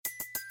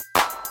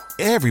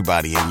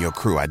Everybody in your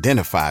crew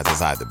identifies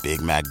as either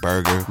Big Mac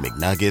Burger,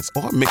 McNuggets,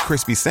 or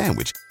McCrispy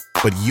Sandwich.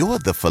 But you're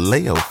the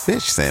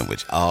Filet-O-Fish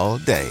Sandwich all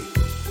day.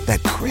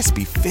 That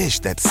crispy fish,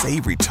 that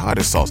savory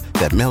tartar sauce,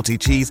 that melty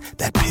cheese,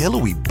 that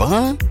pillowy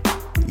bun.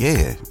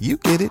 Yeah, you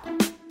get it.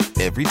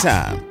 Every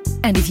time.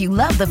 And if you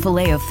love the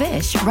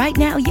Filet-O-Fish, right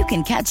now you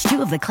can catch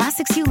two of the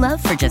classics you love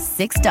for just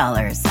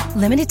 $6.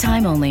 Limited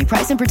time only.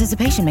 Price and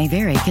participation may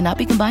vary. Cannot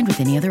be combined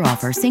with any other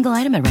offer. Single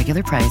item at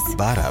regular price.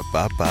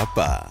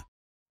 Ba-da-ba-ba-ba.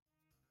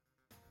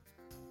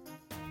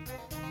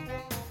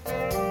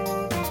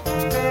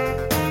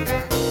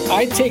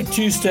 I take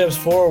 2 steps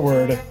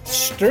forward.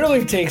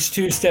 Sterling takes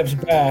 2 steps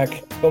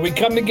back. But we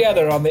come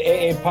together on the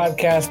AA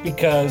podcast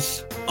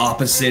because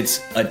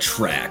opposites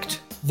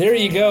attract. There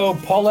you go.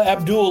 Paula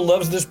Abdul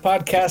loves this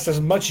podcast as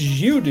much as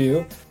you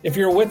do. If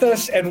you're with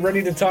us and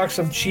ready to talk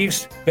some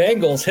Chiefs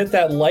Bengals, hit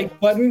that like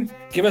button.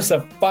 Give us a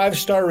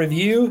 5-star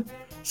review.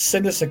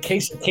 Send us a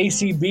case of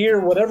KC beer,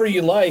 whatever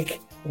you like.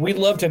 We'd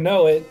love to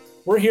know it.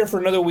 We're here for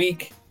another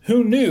week.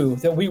 Who knew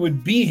that we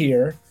would be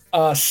here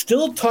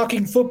still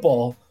talking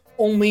football?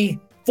 Only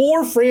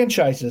 4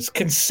 franchises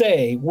can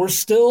say we're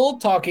still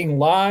talking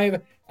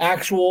live,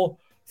 actual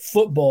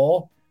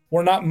football.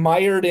 We're not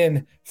mired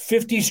in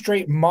 50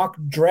 straight mock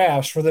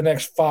drafts for the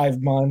next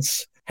 5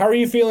 months. How are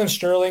you feeling,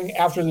 Sterling,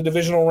 after the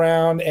divisional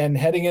round and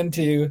heading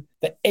into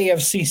the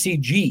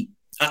AFCCG?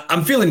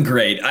 I'm feeling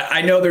great.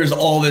 I know there's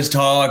all this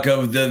talk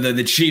of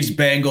the Chiefs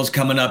Bengals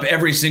coming up.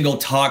 Every single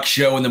talk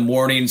show in the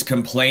mornings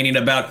complaining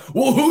about,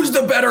 well, who's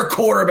the better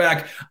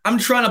quarterback? I'm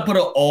trying to put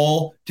it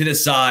all to the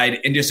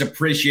side and just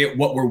appreciate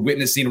what we're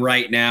witnessing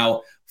right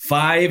now.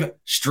 5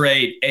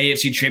 straight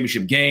AFC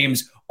Championship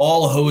games,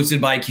 all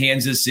hosted by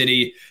Kansas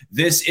City.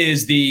 This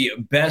is the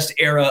best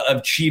era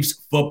of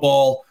Chiefs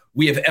football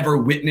we have ever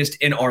witnessed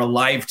in our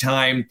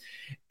lifetime.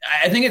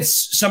 I think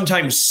it's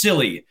sometimes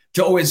silly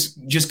to always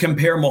just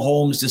compare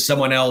Mahomes to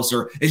someone else,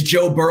 or is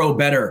Joe Burrow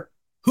better?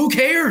 Who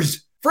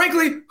cares?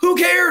 Frankly, who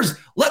cares?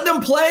 Let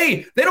them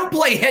play. They don't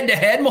play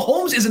head-to-head.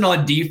 Mahomes isn't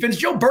on defense.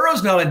 Joe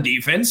Burrow's not on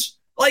defense.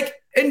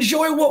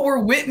 Enjoy what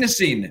we're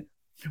witnessing.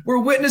 We're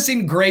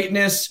witnessing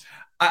greatness.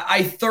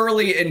 I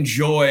thoroughly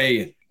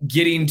enjoy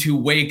getting to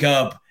wake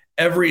up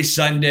every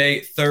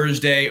Sunday,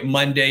 Thursday,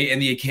 Monday, and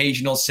the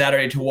occasional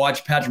Saturday to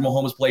watch Patrick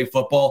Mahomes play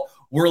football.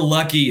 We're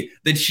lucky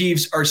the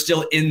Chiefs are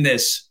still in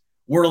this.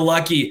 We're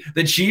lucky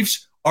the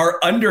Chiefs are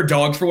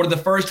underdogs for one of the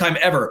first time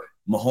ever.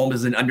 Mahomes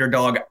is an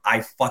underdog.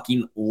 I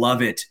fucking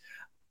love it.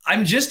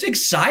 I'm just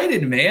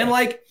excited, man.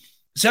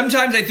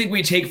 Sometimes I think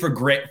we take for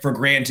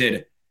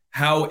granted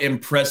how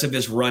impressive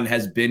this run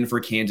has been for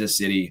Kansas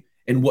City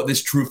and what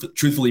this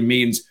truthfully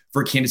means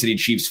for Kansas City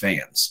Chiefs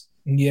fans.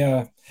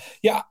 Yeah.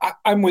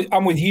 I'm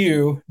with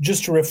you.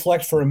 Just to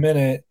reflect for a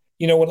minute,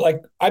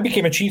 when I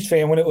became a Chiefs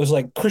fan when it was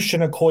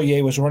Christian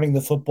Okoye was running the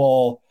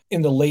football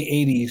in the late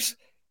 80s.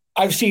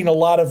 I've seen a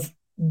lot of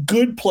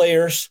good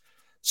players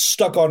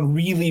stuck on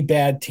really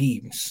bad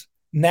teams.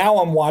 Now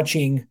I'm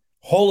watching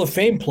Hall of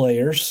Fame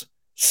players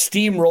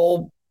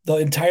steamroll the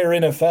entire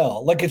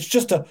NFL.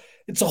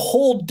 It's a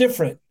whole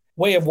different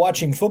way of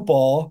watching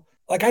football.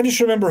 I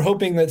just remember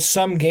hoping that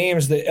some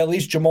games that at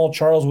least Jamal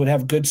Charles would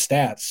have good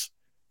stats,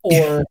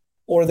 or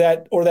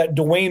that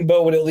Dwayne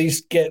Bowe would at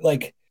least get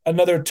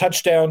another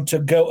touchdown to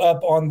go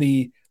up on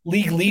the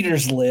league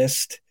leaders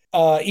list.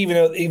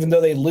 Even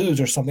though they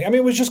lose or something. I mean,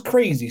 it was just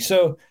crazy.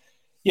 So,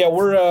 yeah,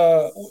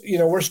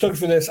 we're stoked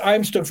for this.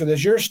 I'm stoked for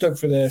this. You're stoked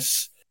for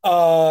this.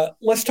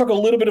 Let's talk a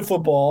little bit of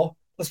football.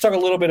 Let's talk a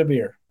little bit of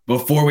beer.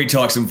 Before we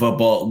talk some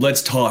football,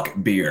 let's talk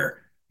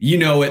beer. You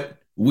know it.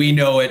 We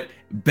know it.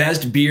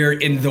 Best beer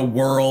in the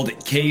world,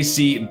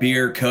 KC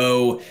Beer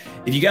Co.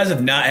 If you guys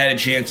have not had a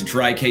chance to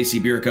try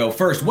KC Beer Co.,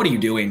 first, what are you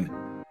doing?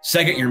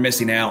 Second, you're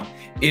missing out.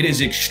 It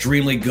is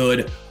extremely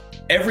good.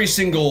 Every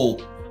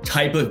single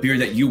type of beer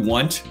that you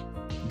want,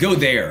 go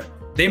there.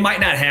 They might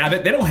not have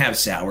it. They don't have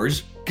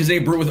sours because they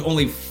brew with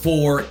only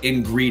 4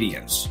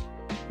 ingredients.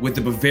 With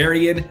the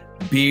Bavarian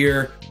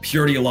Beer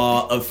Purity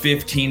Law of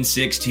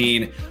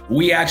 1516,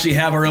 we actually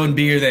have our own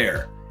beer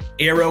there.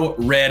 Arrow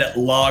Red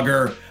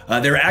Lager.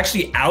 They're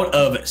actually out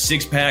of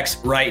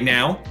 6-packs right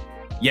now.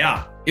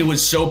 Yeah, it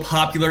was so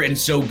popular and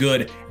so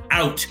good.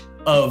 Out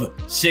of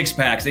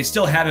 6-packs. They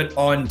still have it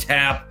on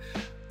tap.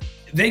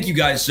 Thank you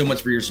guys so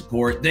much for your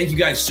support. Thank you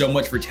guys so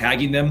much for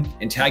tagging them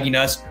and tagging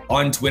us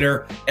on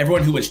Twitter.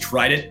 Everyone who has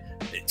tried it,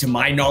 to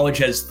my knowledge,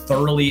 has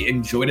thoroughly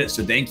enjoyed it.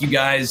 So thank you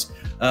guys.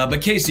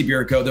 But KC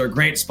Beer Co., they're a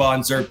great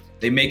sponsor.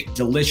 They make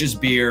delicious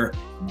beer.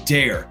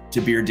 Dare to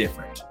beer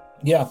different.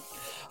 Yeah.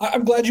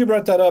 I'm glad you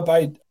brought that up.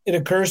 It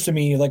occurs to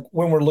me,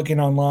 when we're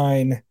looking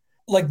online,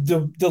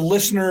 the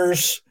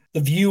listeners, the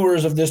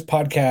viewers of this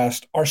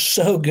podcast are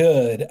so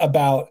good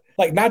about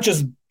not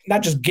just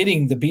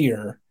getting the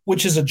beer,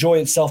 which is a joy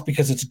itself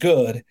because it's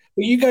good.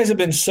 But you guys have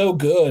been so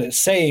good at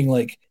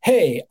saying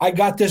hey, I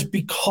got this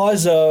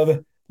because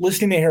of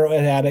listening to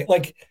Arrowhead Addict.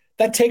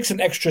 That takes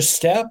an extra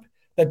step.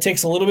 That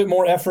takes a little bit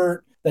more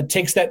effort. That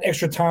takes that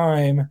extra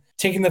time,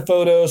 taking the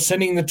photo,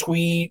 sending the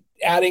tweet,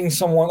 adding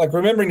someone,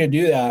 remembering to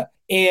do that.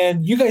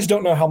 And you guys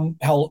don't know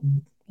how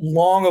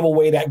long of a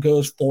way that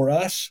goes for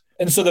us.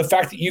 And so the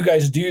fact that you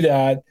guys do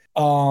that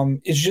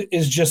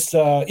is just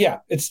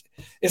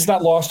it's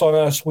not lost on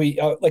us. We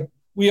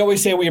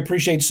always say we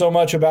appreciate so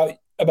much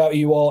about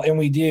you all, and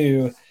we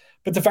do.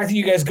 But the fact that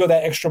you guys go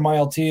that extra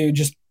mile too,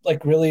 just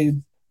like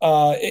really,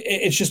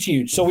 it's just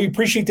huge. So we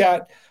appreciate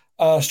that.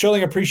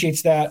 Sterling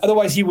appreciates that.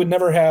 Otherwise, he wouldn't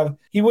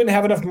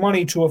have enough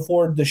money to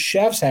afford the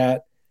chef's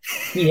hat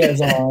he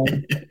has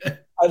on.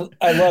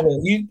 I love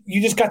it.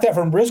 You just got that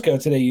from Briscoe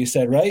today, you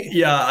said, right?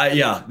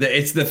 Yeah.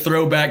 It's the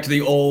throwback to the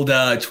old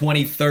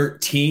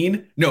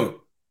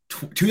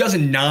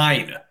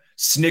 2009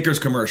 Snickers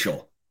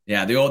commercial.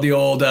 Yeah, the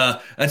old.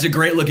 That's a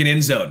great looking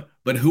end zone.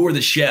 But who are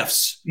the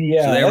chefs?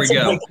 Yeah, so there we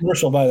go. Great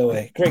commercial, by the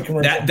way. Great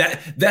commercial.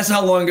 That's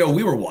how long ago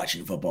we were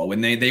watching football,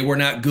 when they were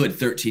not good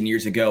 13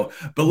 years ago.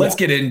 But let's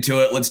get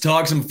into it. Let's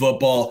talk some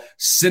football.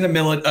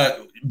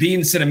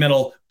 Being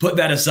sentimental, put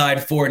that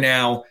aside for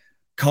now.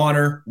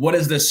 Connor, what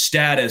is the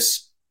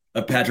status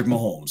of Patrick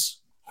Mahomes?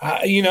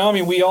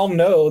 We all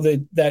know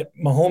that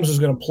Mahomes is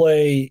going to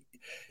play.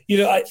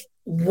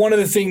 One of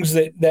the things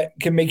that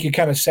can make you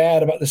kind of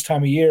sad about this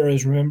time of year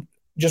is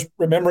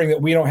remembering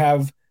that we don't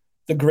have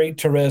the great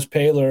Therese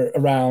Paylor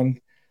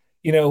around,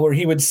 where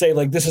he would say,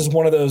 like, this is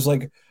one of those,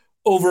 like,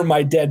 over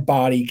my dead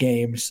body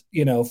games,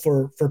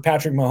 for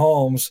Patrick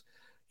Mahomes,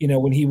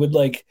 when he would,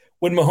 like,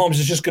 when Mahomes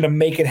is just going to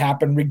make it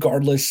happen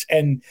regardless.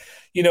 And,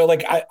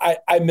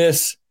 I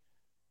miss,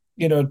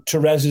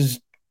 Therese's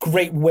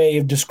great way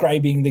of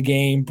describing the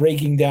game,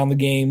 breaking down the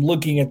game,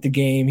 looking at the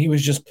game. He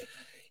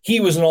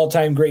was an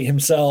all-time great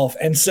himself.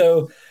 And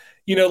so,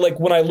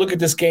 when I look at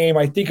this game,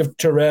 I think of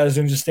Therese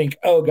and just think,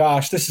 oh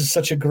gosh, this is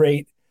such a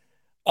great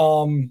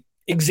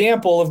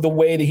example of the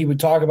way that he would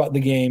talk about the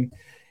game.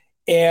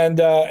 And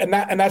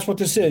that's what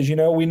this is.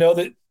 We know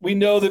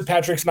that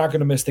Patrick's not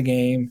going to miss the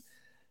game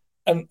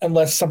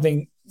unless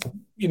something,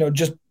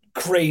 just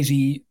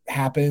crazy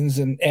happens.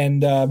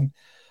 And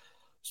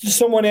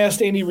someone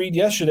asked Andy Reid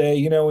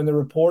yesterday, in the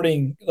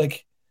reporting,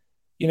 like,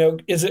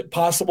 is it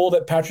possible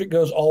that Patrick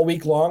goes all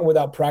week long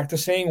without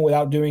practicing,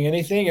 without doing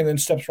anything, and then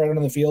steps right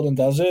onto the field and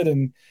does it?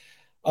 And,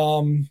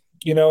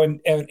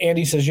 and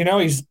Andy says,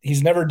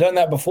 he's never done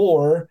that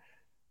before,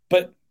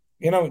 but,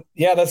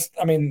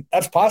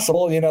 that's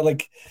possible, do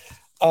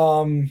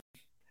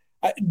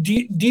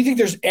you think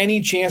there's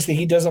any chance that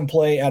he doesn't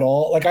play at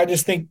all? Like, I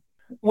just think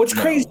what's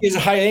crazy is a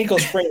high ankle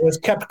sprain has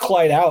kept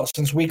Clyde out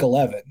since week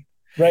 11.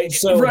 Right.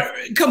 So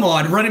come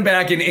on, running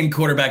back and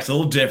quarterback's a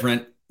little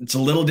different. It's a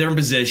little different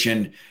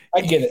position. I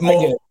get it.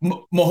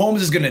 Mahomes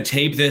is going to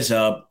tape this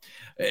up.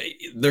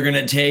 They're going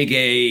to take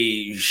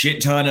a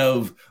shit ton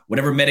of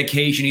whatever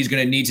medication he's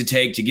going to need to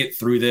take to get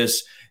through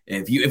this.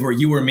 If it were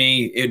you or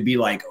me, it'd be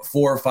like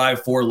 4 or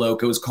 5 4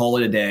 locos, call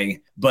it a day.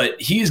 But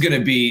he's going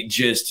to be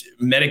just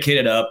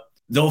medicated up.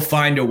 They'll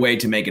find a way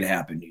to make it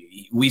happen.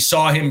 We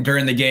saw him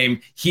during the game.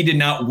 He did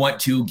not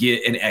want to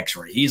get an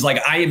x-ray. He's like,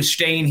 I am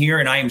staying here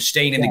and I am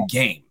staying in the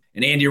game.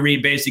 And Andy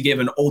Reid basically gave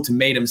an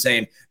ultimatum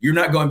saying, you're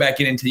not going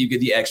back in until you get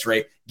the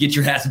x-ray. Get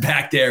your ass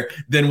back there.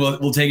 Then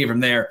we'll take it from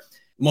there.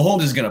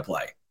 Mahomes is going to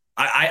play.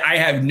 I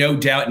have no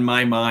doubt in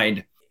my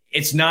mind.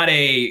 It's not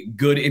a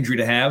good injury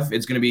to have.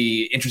 It's going to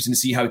be interesting to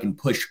see how he can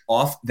push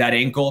off that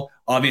ankle.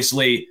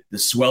 Obviously, the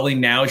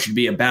swelling now should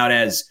be about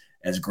as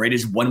great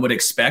as one would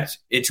expect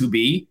it to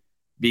be,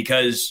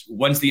 because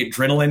once the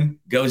adrenaline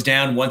goes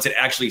down, once it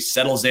actually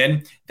settles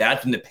in,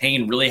 that's when the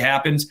pain really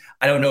happens.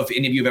 I don't know if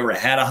any of you have ever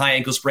had a high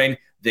ankle sprain.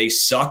 They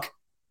suck.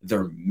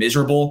 They're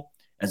miserable.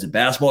 As a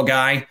basketball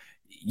guy,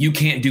 you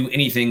can't do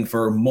anything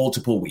for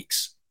multiple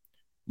weeks.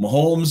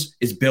 Mahomes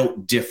is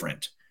built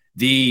different.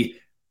 The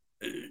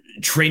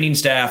training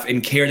staff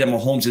and care that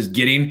Mahomes is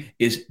getting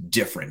is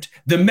different.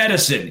 The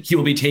medicine he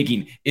will be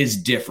taking is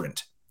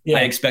different. Yeah.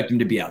 I expect him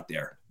to be out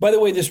there. By the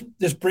way,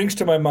 this brings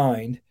to my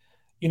mind,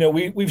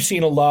 we've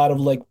seen a lot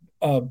of like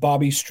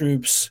Bobby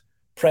Stroop's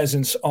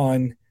presence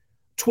on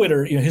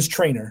Twitter, his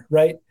trainer,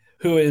 right?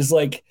 Who is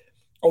like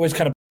always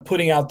kind of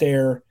putting out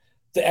there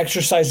the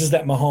exercises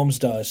that Mahomes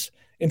does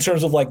in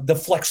terms of like the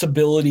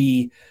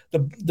flexibility,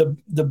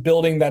 the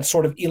building that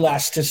sort of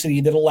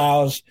elasticity that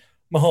allows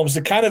Mahomes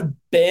to kind of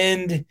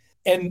bend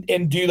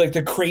and do like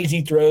the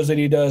crazy throws that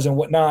he does and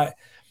whatnot.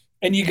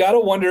 And you got to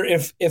wonder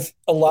if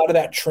a lot of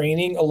that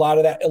training, a lot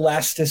of that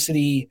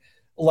elasticity,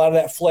 a lot of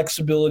that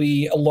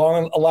flexibility, a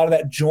lot of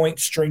that joint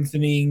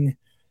strengthening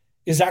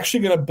is actually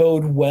going to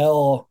bode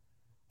well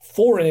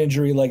for an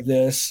injury like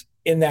this,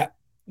 in that,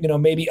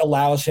 maybe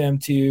allows him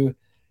to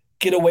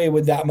get away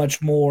with that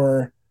much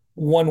more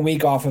 1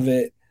 week off of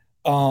it,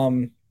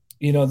 than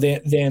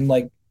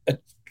like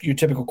your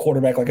typical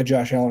quarterback like a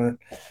Josh Allen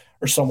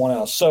or someone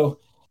else. So,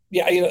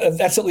 yeah,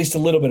 that's at least a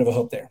little bit of a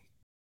hope there.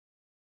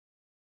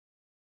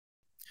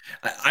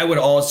 I would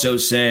also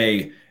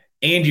say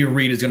Andy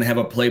Reid is going to have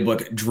a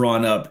playbook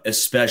drawn up,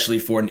 especially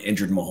for an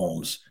injured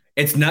Mahomes.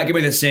 It's not going to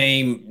be the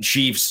same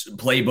Chiefs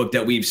playbook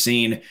that we've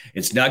seen.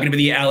 It's not going to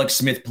be the Alex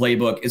Smith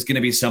playbook. It's going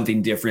to be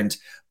something different.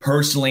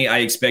 Personally, I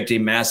expect a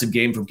massive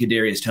game from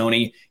Kadarius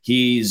Toney.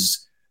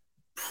 He's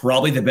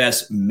probably the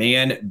best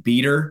man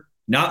beater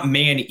not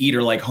man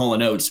eater like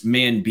Hall & Oates,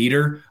 man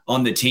beater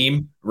on the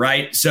team,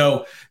 right?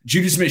 So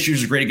Juju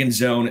Smith-Schuster is great against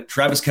zone.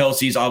 Travis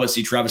Kelce is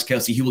obviously Travis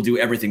Kelce. He will do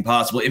everything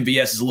possible.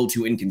 MVS is a little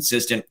too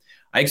inconsistent.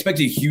 I expect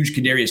a huge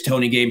Kadarius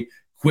Toney game,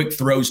 quick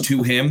throws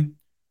to him,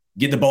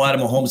 get the ball out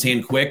of Mahomes'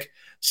 hand quick,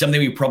 something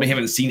we probably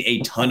haven't seen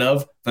a ton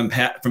of from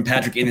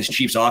Patrick in this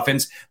Chiefs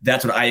offense.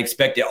 That's what I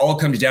expect. It all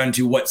comes down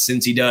to what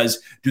Cincy does.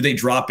 Do they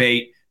drop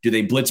 8? Do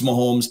they blitz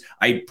Mahomes?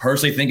 I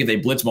personally think if they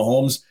blitz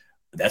Mahomes,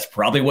 that's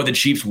probably what the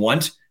Chiefs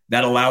want.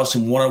 That allows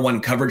some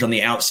one-on-one coverage on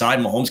the outside.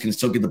 Mahomes can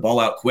still get the ball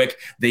out quick.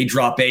 They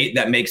drop 8.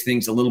 That makes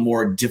things a little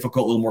more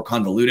difficult, a little more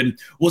convoluted.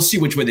 We'll see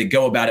which way they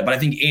go about it. But I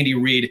think Andy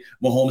Reid,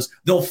 Mahomes,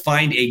 they'll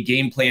find a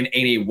game plan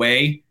and a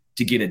way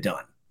to get it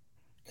done.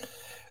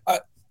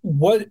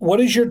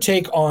 What is your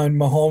take on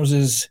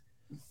Mahomes'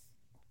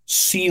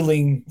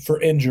 ceiling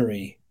for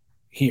injury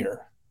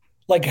here?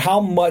 Like how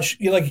much,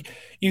 like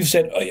you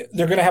said,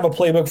 they're going to have a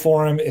playbook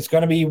for him. It's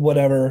going to be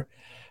whatever.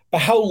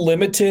 But how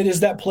limited is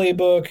that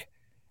playbook?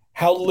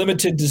 How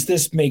limited does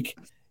this make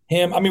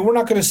him? I mean, we're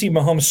not going to see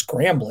Mahomes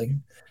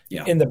scrambling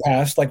in the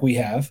past like we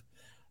have.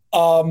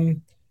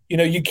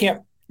 You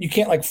can't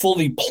like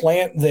fully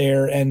plant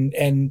there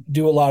and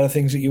do a lot of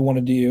things that you want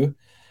to do.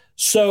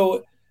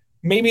 So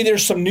maybe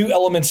there's some new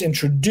elements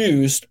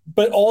introduced,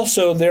 but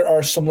also there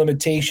are some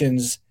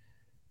limitations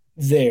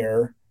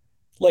there.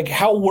 Like,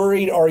 how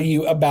worried are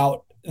you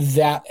about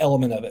that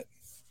element of it?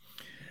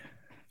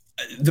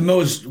 The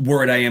most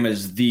worried I am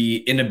is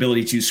the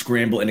inability to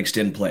scramble and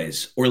extend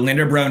plays.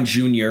 Orlando Brown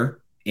Jr.,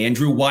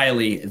 Andrew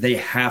Wiley, they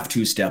have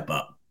to step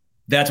up.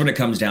 That's what it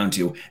comes down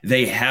to.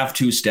 They have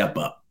to step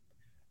up.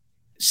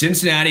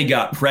 Cincinnati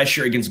got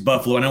pressure against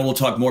Buffalo. I know we'll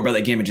talk more about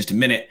that game in just a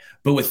minute,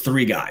 but with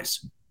 3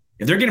 guys.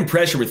 If they're getting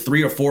pressure with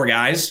 3 or 4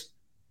 guys,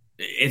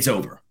 it's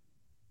over.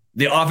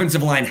 The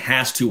offensive line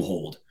has to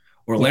hold.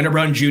 Orlando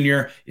Brown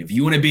Jr., if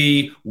you want to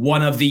be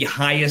one of the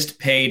highest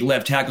paid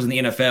left tackles in the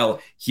NFL,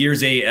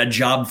 here's a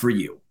job for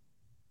you.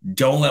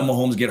 Don't let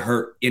Mahomes get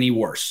hurt any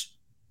worse.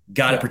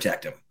 Got to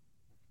protect him.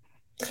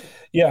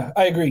 Yeah,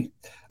 I agree.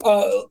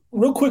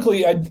 Real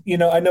quickly,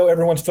 I know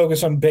everyone's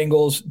focused on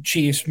Bengals,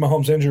 Chiefs,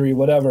 Mahomes injury,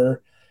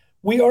 whatever.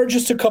 We are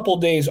just a couple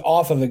days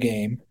off of a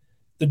game.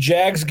 The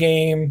Jags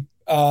game,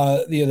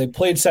 they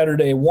played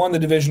Saturday, won the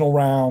divisional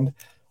round,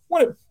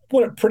 won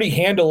it pretty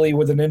handily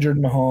with an injured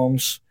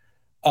Mahomes.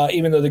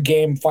 Even though the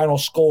game final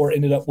score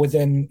ended up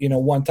within,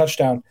 1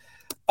 touchdown.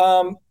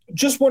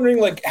 Just wondering,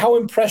 like, how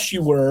impressed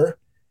you were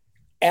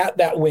at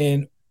that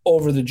win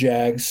over the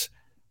Jags,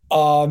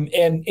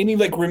 and any,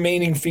 like,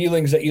 remaining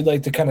feelings that you'd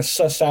like to kind of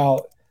suss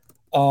out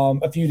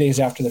a few days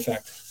after the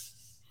fact.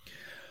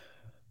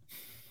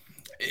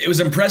 It was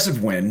an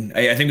impressive win.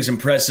 I think it was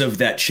impressive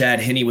that Chad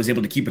Henne was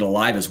able to keep it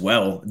alive as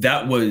well.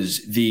 That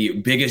was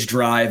the biggest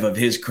drive of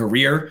his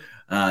career.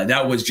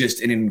 That was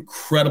just an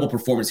incredible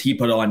performance he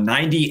put on,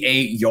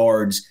 98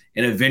 yards,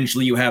 and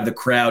eventually you have the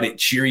crowd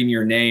cheering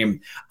your name.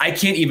 I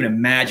can't even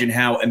imagine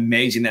how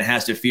amazing that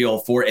has to feel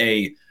for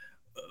a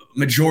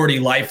majority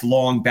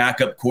lifelong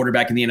backup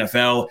quarterback in the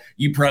NFL.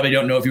 You probably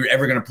don't know if you're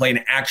ever going to play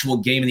an actual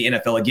game in the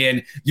NFL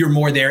again. You're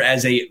more there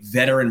as a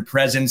veteran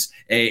presence,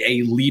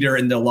 a leader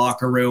in the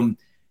locker room.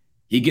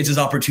 He gets his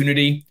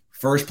opportunity.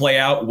 First play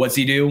out, what's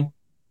he do?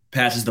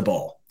 Passes the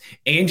ball.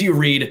 Andy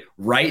Reid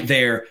right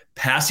there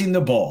passing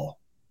the ball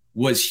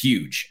was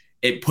huge.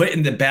 It put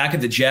in the back of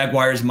the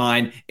Jaguars'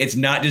 mind, it's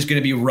not just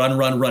going to be run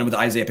with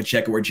Isaiah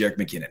Pacheco or Jerick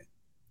McKinnon.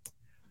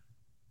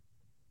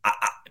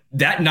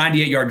 That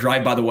 98-yard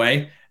drive, by the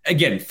way,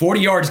 again, 40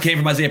 yards came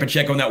from Isaiah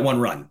Pacheco on that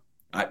one run.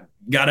 I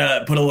got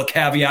to put a little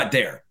caveat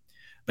there.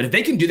 But if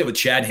they can do that with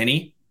Chad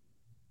Henne,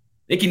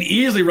 they can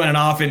easily run an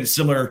offense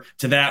similar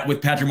to that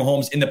with Patrick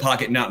Mahomes in the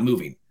pocket not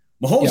moving.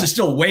 Mahomes is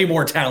still way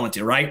more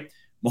talented, right?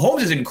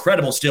 Mahomes is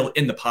incredible still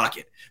in the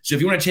pocket. So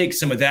if you want to take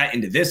some of that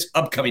into this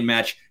upcoming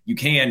match, you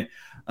can.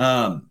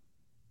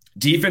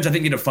 Defense, I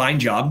think, did a fine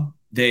job.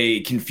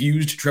 They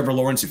confused Trevor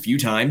Lawrence a few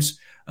times.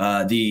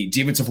 The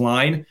defensive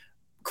line,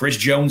 Chris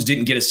Jones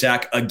didn't get a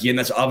sack again.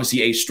 That's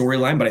obviously a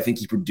storyline, but I think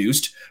he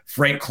produced.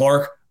 Frank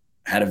Clark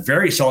had a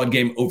very solid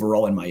game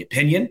overall, in my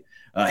opinion.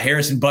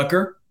 Harrison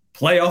Butker,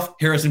 playoff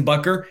Harrison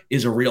Butker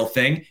is a real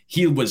thing.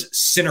 He was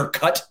center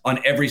cut on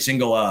every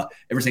single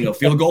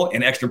field goal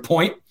and extra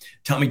point.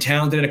 Tommy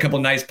Town did a couple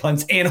of nice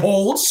punts and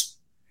holds.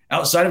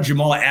 Outside of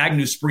Jamal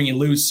Agnew springing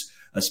loose,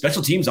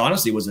 special teams,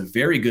 honestly, was a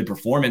very good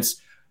performance.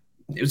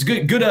 It was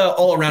a good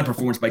all-around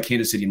performance by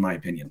Kansas City, in my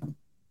opinion.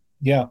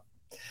 Yeah.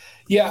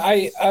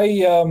 I'm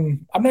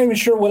not even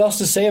sure what else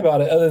to say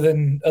about it other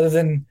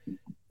than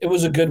it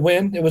was a good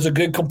win. It was a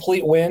good,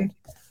 complete win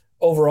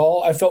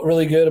overall. I felt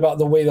really good about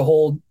the way the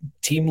whole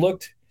team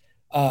looked.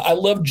 I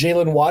love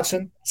Jalen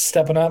Watson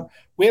stepping up.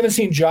 We haven't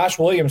seen Josh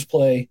Williams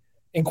play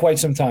in quite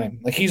some time.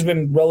 Like, he's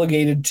been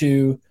relegated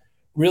to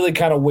really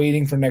kind of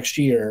waiting for next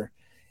year.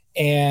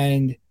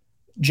 And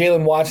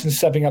Jalen Watson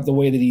stepping up the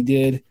way that he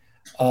did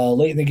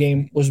late in the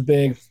game was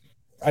big.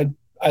 I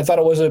thought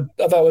it was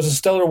a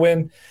stellar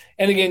win.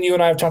 And again, you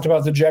and I have talked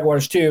about the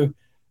Jaguars too.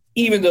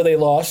 Even though they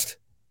lost,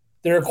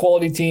 They're a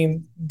quality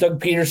team.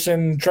 Doug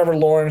Peterson, Trevor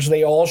Lawrence,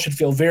 they all should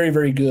feel very,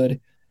 very good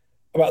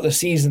about the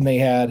season they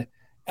had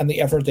and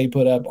the effort they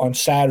put up on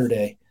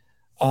Saturday,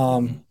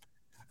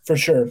 for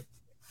sure.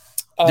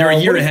 They're a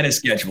year ahead of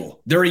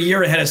schedule.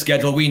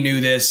 We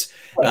knew this.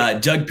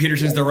 Right. Doug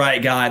Peterson's the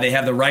right guy. They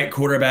have the right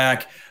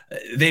quarterback.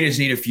 They just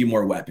need a few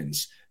more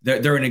weapons.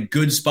 They're in a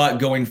good spot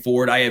going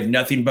forward. I have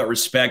nothing but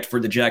respect for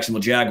the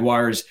Jacksonville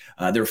Jaguars.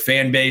 Their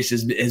fan base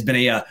has been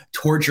a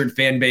tortured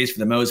fan base for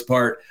the most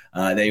part.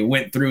 They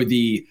went through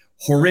the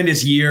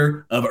horrendous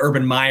year of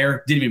Urban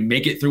Meyer, didn't even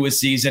make it through a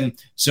season.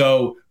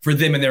 So for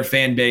them and their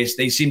fan base,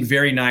 they seemed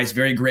very nice,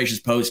 very gracious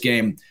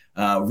post-game,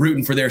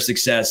 rooting for their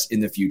success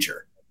in the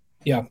future.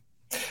 Yeah.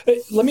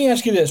 Let me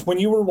ask you this. When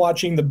you were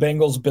watching the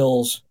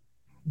Bengals-Bills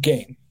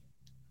game,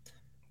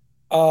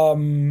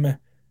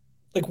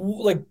 like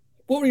what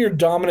were your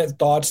dominant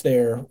thoughts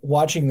there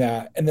watching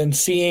that and then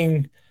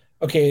seeing,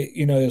 okay,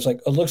 it's like,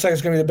 it looks like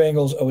it's going to be the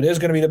Bengals. Oh, it is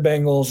going to be the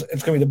Bengals.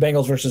 It's going to be the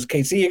Bengals versus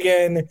KC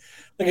again.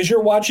 Like, as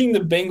you're watching the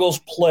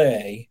Bengals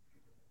play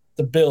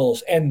the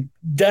Bills and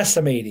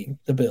decimating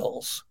the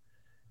Bills,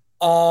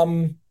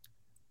 were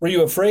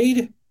you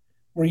afraid?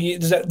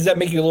 Does that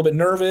make you a little bit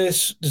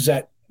nervous? Does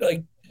that,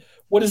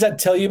 what does that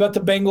tell you about the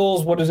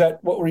Bengals?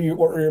 What were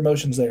your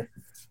emotions there?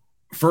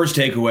 First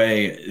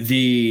takeaway,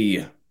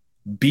 the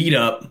beat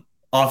up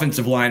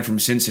offensive line from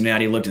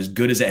Cincinnati looked as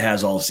good as it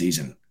has all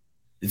season.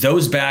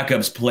 Those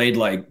backups played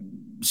like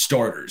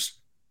starters.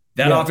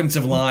 That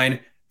offensive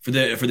line for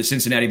the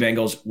Cincinnati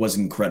Bengals was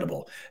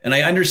incredible. And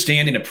I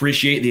understand and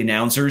appreciate the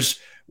announcers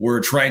were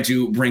trying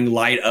to bring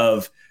light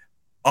of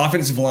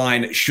offensive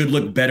line should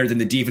look better than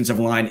the defensive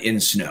line in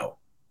snow.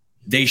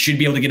 They should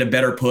be able to get a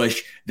better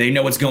push. They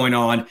know what's going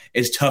on.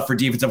 It's tough for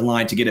defensive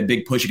line to get a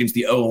big push against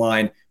the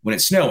O-line when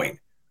it's snowing.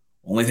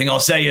 Only thing I'll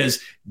say is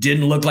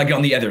didn't look like it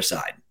on the other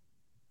side.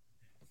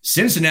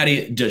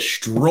 Cincinnati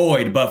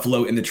destroyed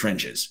Buffalo in the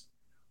trenches.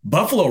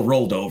 Buffalo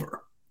rolled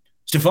over.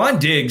 Stephon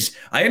Diggs,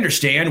 I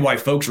understand why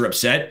folks are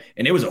upset,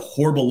 and it was a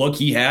horrible look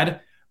he had,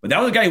 but that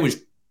was a guy who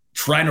was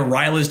trying to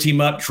rile his team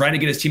up, trying to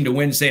get his team to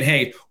win, saying,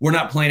 hey, we're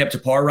not playing up to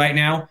par right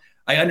now.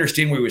 I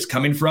understand where he was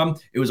coming from.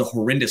 It was a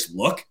horrendous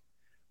look,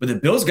 but the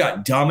Bills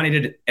got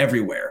dominated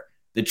everywhere.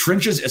 The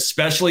trenches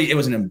especially, it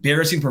was an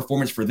embarrassing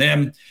performance for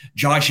them.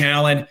 Josh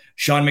Allen,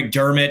 Sean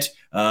McDermott,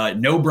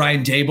 no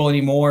Brian Daboll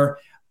anymore.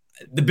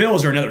 The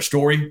Bills are another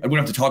story. I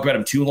wouldn't have to talk about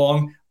them too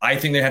long. I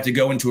think they have to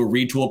go into a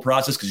retool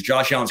process because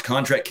Josh Allen's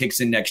contract kicks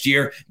in next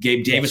year.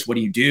 Gabe Davis, what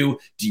do you do?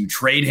 Do you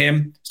trade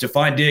him?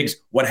 Stephon Diggs,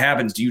 what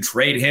happens? Do you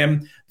trade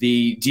him?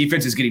 The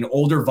defense is getting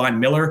older.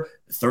 Von Miller,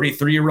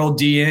 33-year-old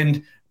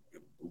D-end,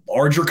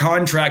 larger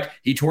contract.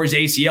 He tore his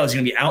ACL. He's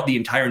going to be out the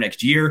entire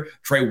next year.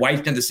 Trey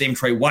White's not the same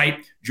Trey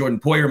White. Jordan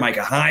Poyer,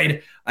 Micah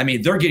Hyde. I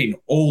mean, they're getting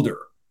older.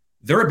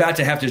 They're about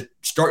to have to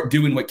start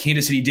doing what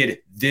Kansas City did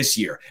this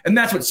year. And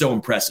that's what's so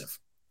impressive.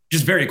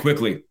 Just very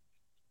quickly,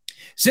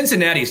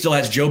 Cincinnati still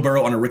has Joe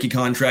Burrow on a rookie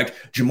contract,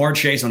 Jamar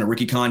Chase on a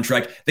rookie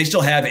contract. They still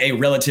have a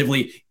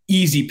relatively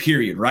easy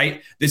period,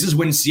 right? This is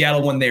when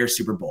Seattle won their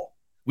Super Bowl,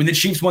 when the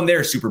Chiefs won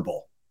their Super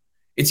Bowl.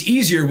 It's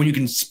easier when you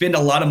can spend a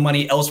lot of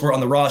money elsewhere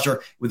on the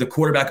roster with a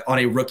quarterback on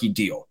a rookie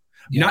deal.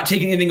 Yeah. Not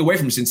taking anything away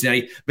from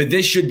Cincinnati, but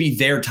this should be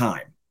their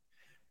time.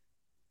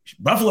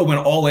 Buffalo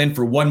went all in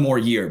for one more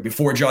year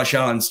before Josh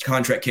Allen's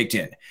contract kicked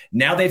in.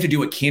 Now they have to do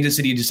what Kansas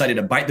City decided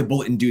to bite the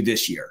bullet and do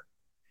this year.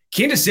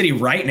 Kansas City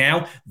right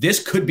now,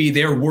 this could be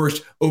their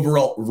worst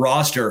overall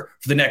roster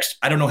for the next,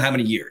 I don't know how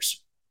many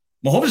years.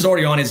 Mahomes is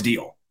already on his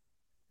deal.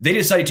 They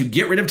decided to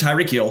get rid of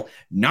Tyreek Hill,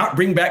 not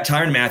bring back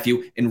Tyrann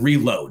Mathieu, and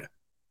reload.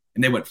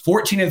 And they went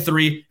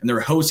 14-3, and they're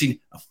hosting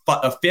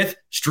a fifth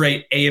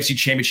straight AFC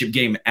Championship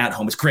game at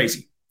home. It's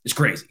crazy. It's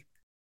crazy.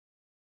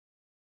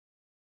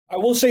 I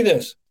will say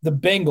this, the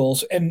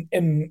Bengals,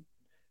 and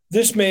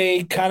this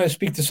may kind of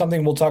speak to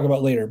something we'll talk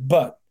about later,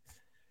 but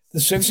the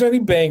Cincinnati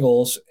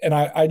Bengals, and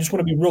I just want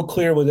to be real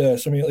clear with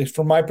this, I mean, at least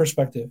from my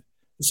perspective,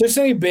 the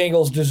Cincinnati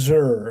Bengals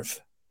deserve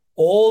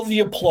all of the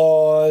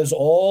applause,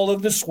 all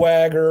of the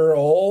swagger,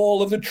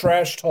 all of the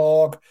trash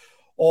talk,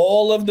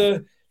 all of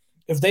the,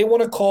 if they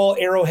want to call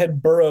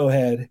Arrowhead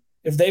Burrowhead,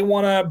 if they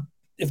want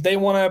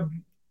to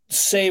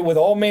say with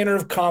all manner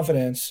of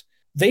confidence,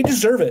 they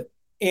deserve it.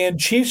 And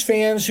Chiefs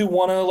fans who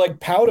want to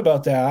pout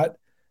about that,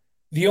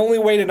 the only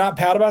way to not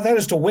pout about that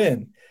is to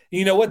win.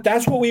 You know what?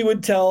 That's what we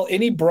would tell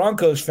any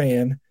Broncos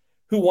fan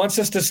who wants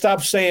us to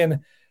stop saying,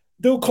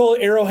 don't call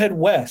Arrowhead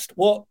West.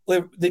 Well,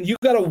 then you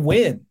got to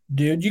win,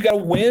 dude. You got to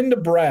win to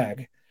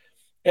brag.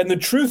 And the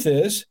truth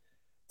is,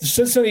 the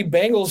Cincinnati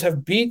Bengals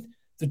have beat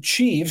the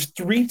Chiefs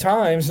 3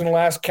 times in the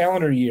last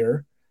calendar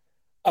year.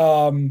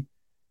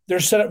 They're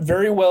set up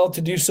very well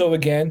to do so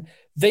again.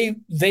 They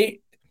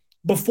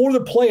before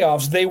the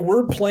playoffs, they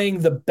were playing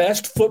the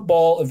best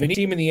football of any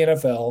team in the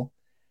NFL.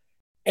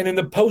 And in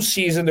the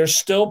postseason, they're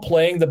still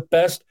playing the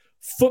best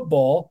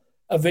football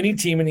of any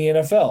team in the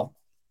NFL.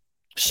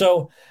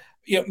 So,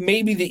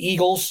 maybe the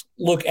Eagles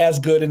look as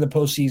good in the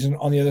postseason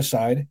on the other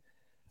side.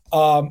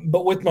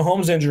 But with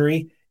Mahomes'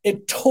 injury,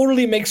 it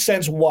totally makes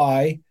sense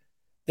why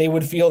they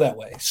would feel that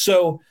way.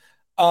 So,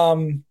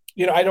 I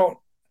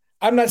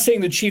I'm not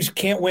saying the Chiefs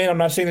can't win. I'm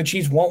not saying the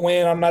Chiefs won't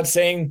win. I'm not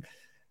saying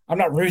I'm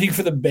not rooting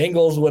for the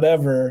Bengals,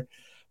 whatever.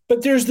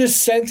 But there's this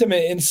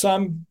sentiment in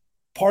some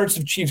parts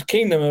of Chiefs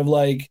Kingdom of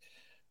like,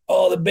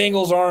 oh, the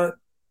Bengals aren't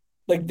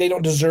like they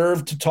don't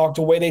deserve to talk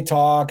the way they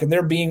talk, and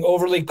they're being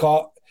overly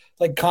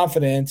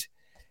confident.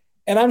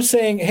 And I'm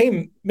saying,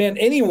 hey, man,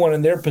 anyone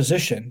in their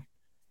position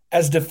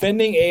as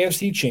defending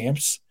AFC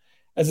champs,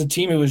 as a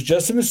team who was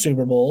just in the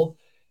Super Bowl,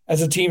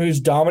 as a team who's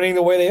dominating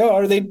the way they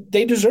are,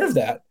 they deserve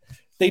that.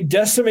 They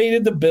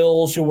decimated the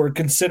Bills, who were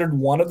considered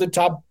one of the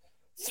top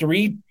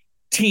 3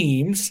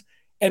 teams,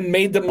 and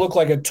made them look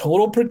like a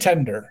total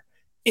pretender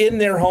in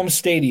their home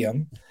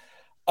stadium.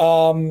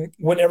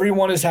 When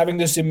everyone is having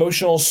this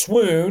emotional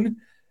swoon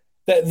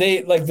that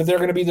they're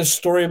going to be the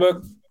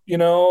storybook,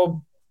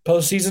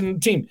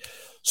 postseason team.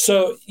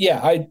 So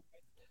yeah,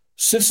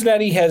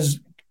 Cincinnati has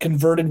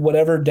converted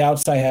whatever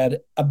doubts I had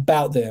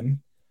about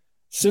them.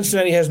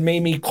 Cincinnati has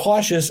made me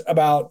cautious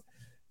about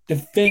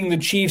defending the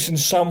Chiefs in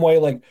some way.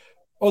 Like,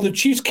 oh, the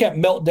Chiefs can't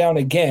melt down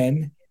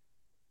again.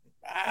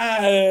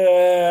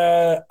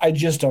 I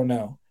just don't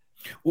know.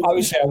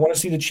 Obviously, I want to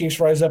see the Chiefs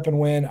rise up and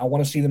win. I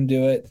want to see them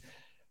do it.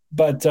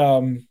 But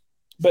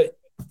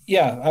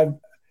yeah,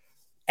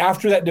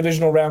 after that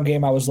divisional round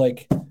game, I was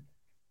like,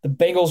 the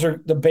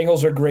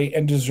Bengals are great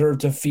and deserve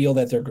to feel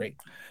that they're great.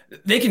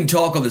 They can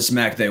talk all the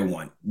smack they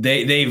want.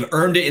 They've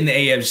earned it in the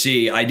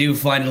AFC. I do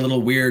find it a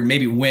little weird.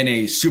 Maybe win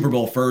a Super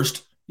Bowl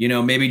first.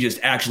 Maybe just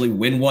actually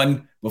win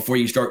one before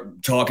you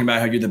start talking about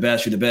how you're the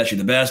best. You're the best. You're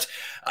the best.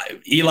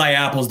 Eli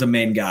Apple's the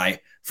main guy.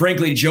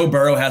 Frankly, Joe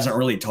Burrow hasn't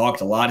really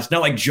talked a lot. It's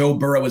not like Joe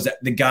Burrow was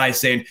the guy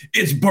saying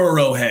it's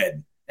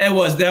Burrowhead. That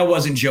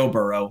wasn't Joe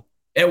Burrow.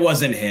 It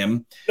wasn't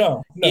him.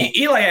 No.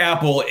 Eli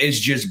Apple is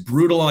just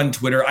brutal on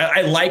Twitter.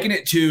 I liken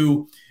it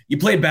to you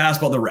played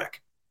basketball at the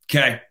Rec.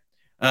 Okay.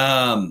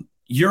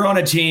 You're on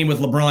a team with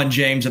LeBron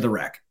James at the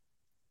Rec.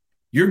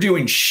 You're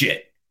doing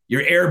shit.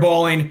 You're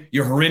airballing.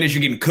 You're horrendous.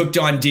 You're getting cooked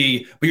on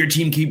D, but your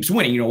team keeps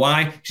winning. You know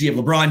why? Because you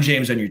have LeBron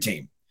James on your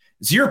team.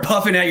 So you're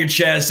puffing out your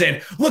chest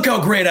saying, look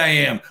how great I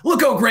am.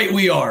 Look how great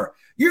we are.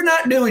 You're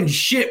not doing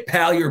shit,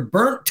 pal. You're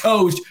burnt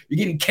toast. You're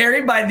getting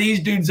carried by these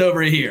dudes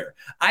over here.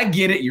 I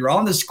get it. You're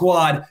on the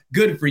squad.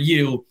 Good for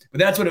you. But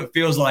that's what it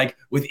feels like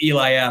with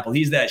Eli Apple.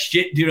 He's that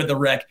shit dude at the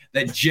Rec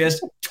that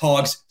just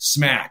talks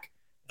smack.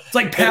 It's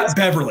like Pat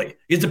Beverly.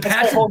 He's a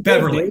Patrick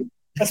Beverly. Game,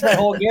 that's my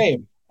whole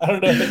game. I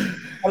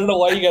don't know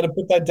why you got to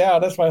put that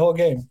down. That's my whole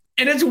game.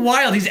 And it's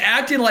wild. He's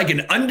acting like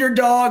an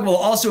underdog while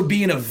also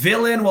being a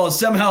villain, while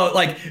somehow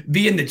like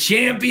being the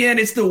champion.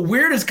 It's the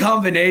weirdest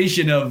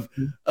combination of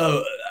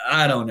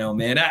I don't know,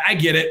 man. I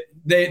get it.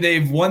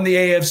 They've won the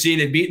AFC.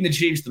 They've beaten the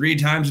Chiefs 3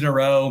 times in a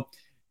row.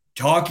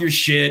 Talk your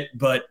shit,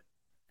 but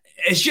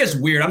it's just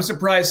weird. I'm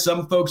surprised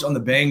some folks on the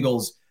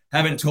Bengals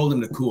haven't told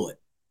him to cool it.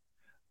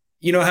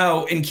 You know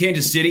how in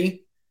Kansas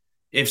City,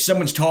 if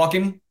someone's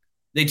talking,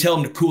 they tell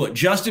him to cool it.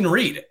 Justin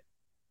Reed,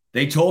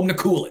 they told him to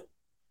cool it.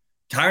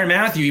 Tyrann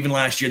Mathieu, even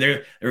last year,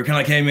 they were kind of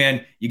like, hey,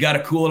 man, you got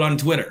to cool it on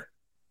Twitter.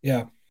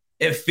 Yeah.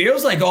 It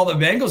feels like all the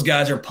Bengals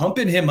guys are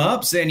pumping him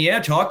up, saying,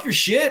 yeah, talk your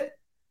shit.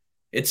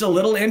 It's a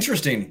little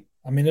interesting.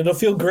 I mean, it'll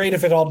feel great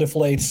if it all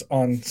deflates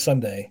on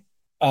Sunday.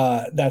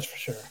 That's for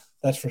sure.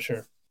 That's for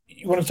sure.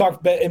 You want to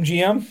talk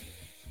BetMGM?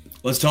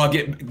 Let's talk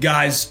it.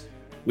 Guys,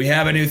 we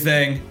have a new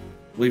thing.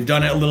 We've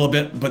done it a little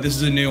bit, but this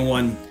is a new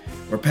one.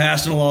 We're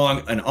passing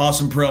along an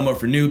awesome promo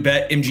for new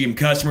BetMGM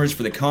customers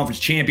for the conference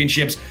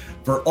championships.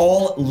 For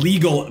all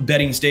legal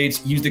betting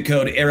states, use the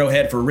code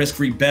Arrowhead for a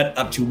risk-free bet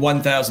up to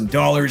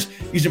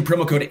 $1,000. Using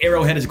promo code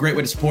Arrowhead is a great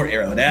way to support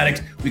Arrowhead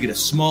Addicts. We get a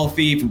small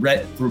fee for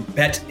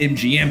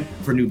BetMGM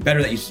for a new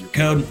bettor that uses your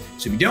code.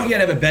 So if you don't yet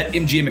have a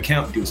BetMGM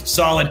account, do us a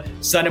solid.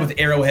 Sign up with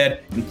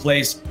Arrowhead and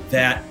place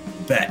that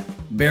bet.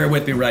 Bear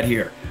with me right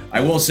here.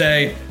 I will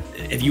say,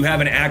 if you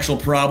have an actual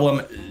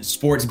problem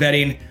sports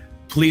betting,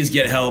 please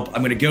get help.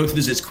 I'm going to go through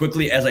this as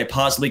quickly as I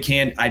possibly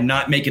can. I'm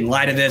not making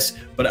light of this,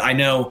 but I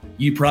know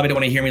you probably don't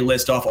want to hear me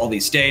list off all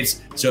these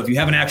states. So if you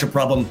have an actual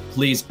problem,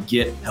 please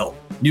get help.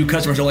 New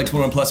customers only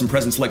 21 plus in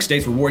present select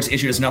states. Rewards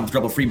issued as not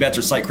withdrawable free bets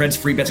or site credits.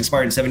 Free bets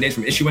expire in 7 days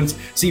from issuance.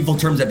 See full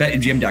terms at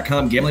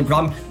BetMGM.com. Gambling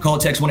problem? Call or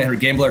text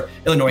 1-800-GAMBLER.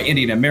 Illinois,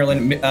 Indiana,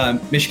 Maryland,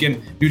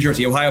 Michigan, New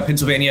Jersey, Ohio,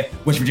 Pennsylvania,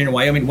 West Virginia,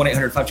 Wyoming.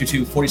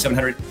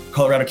 1-800-522-4700.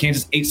 Colorado,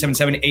 Kansas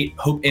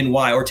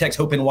 877-8-HOPE-NY or text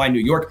HOPE-NY. New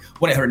York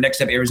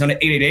 1-800-NEXT-STEP. Arizona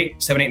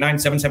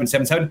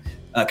 888-789-7777.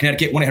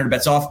 Connecticut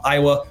 1-800-BETS-OFF.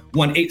 Iowa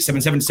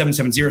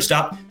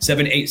 1-877-770-STOP.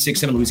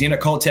 7867 Louisiana.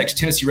 Call text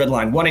Tennessee Red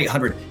Line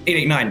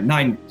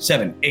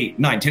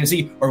 1-800-889-9789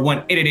 Tennessee or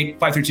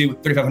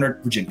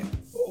 1-888-532-3500 Virginia.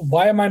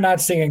 Why am I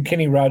not singing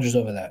Kenny Rogers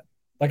over that?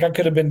 Like I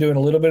could have been doing a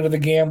little bit of the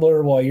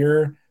Gambler while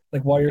you're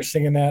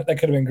singing that. That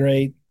could have been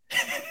great.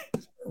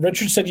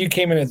 Richard said you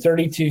came in at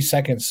 32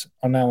 seconds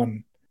on that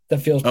one. That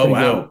feels pretty good.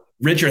 Oh, wow.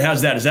 Richard,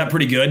 how's that? Is that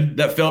pretty good?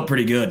 That felt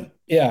pretty good.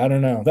 Yeah, I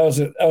don't know. That was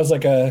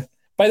like a.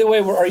 By the way,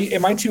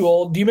 am I too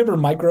old? Do you remember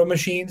Micro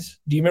Machines?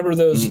 Do you remember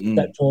those? Mm-mm.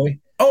 That toy?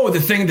 Oh, the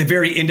thing at the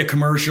very end of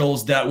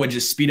commercials that would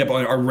just speed up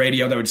on our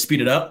radio. That would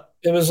speed it up.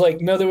 It was like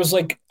there was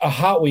like a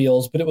Hot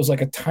Wheels, but it was like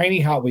a tiny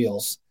Hot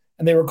Wheels,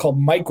 and they were called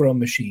Micro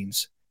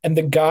Machines. And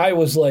the guy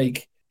was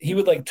like, he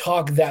would like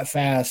talk that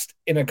fast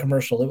in a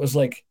commercial. It was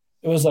like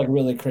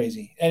really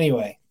crazy.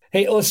 Anyway,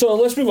 hey, so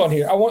let's move on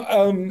here. I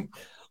want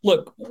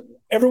look,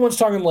 everyone's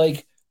talking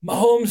like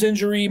Mahomes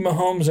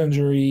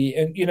injury,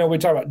 and we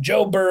talk about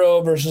Joe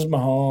Burrow versus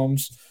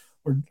Mahomes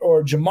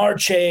or Jamar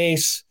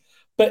Chase.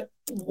 But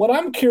what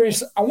I'm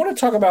curious, I want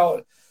to talk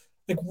about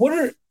like what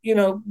are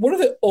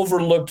the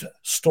overlooked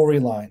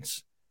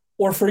storylines?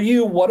 Or for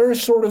you, what are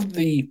sort of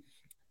the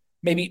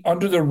maybe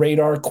under the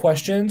radar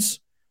questions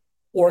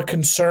or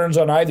concerns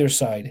on either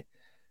side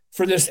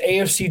for this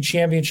AFC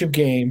Championship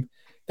game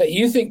that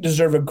you think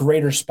deserve a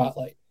greater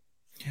spotlight?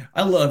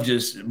 I love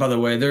by the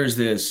way, there's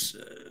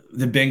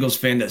the Bengals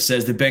fan that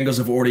says the Bengals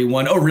have already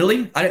won. Oh,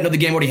 really? I didn't know the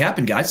game already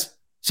happened, guys.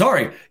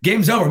 Sorry,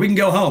 game's over. We can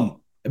go home.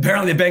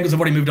 Apparently the Bengals have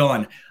already moved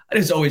on. I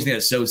just always think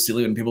it's so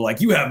silly when people are like,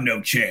 you have no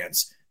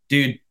chance.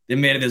 Dude, they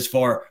made it this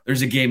far.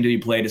 There's a game to be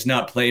played. It's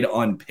not played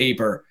on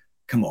paper.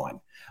 Come on.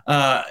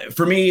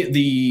 For me,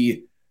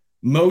 the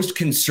most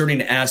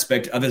concerning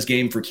aspect of this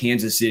game for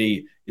Kansas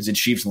City is the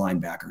Chiefs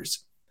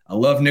linebackers. I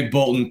love Nick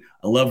Bolton.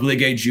 I love Willie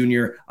Gay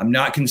Jr. I'm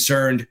not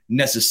concerned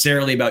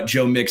necessarily about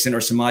Joe Mixon or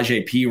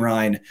Samaje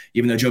Perine,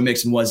 even though Joe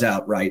Mixon was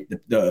out, right,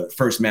 the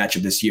first match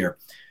of this year.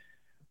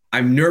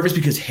 I'm nervous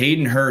because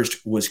Hayden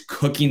Hurst was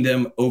cooking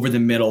them over the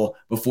middle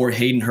before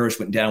Hayden Hurst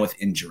went down with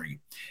injury.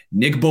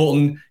 Nick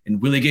Bolton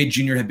and Willie Gay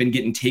Jr. have been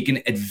getting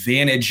taken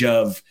advantage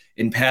of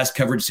in past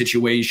coverage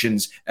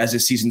situations as the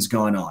season's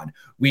gone on.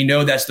 We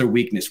know that's their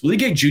weakness. Willie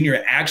Gay Jr.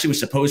 actually was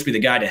supposed to be the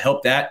guy to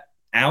help that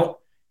out.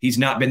 He's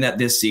not been that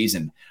this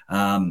season.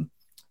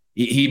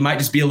 He might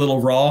just be a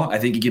little raw. I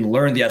think he can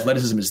learn. The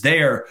athleticism is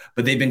there,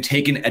 but they've been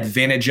taken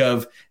advantage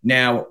of.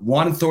 Now,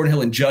 Juan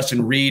Thornhill and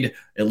Justin Reed,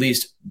 at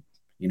least,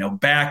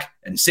 back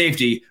and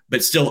safety,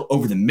 but still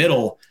over the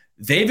middle.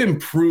 They've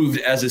improved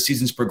as the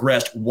season's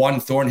progressed. Juan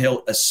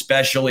Thornhill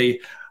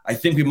especially. I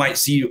think we might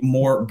see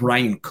more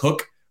Brian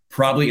Cook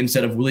probably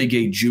instead of Willie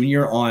Gay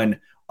Jr. on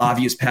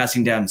obvious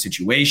passing down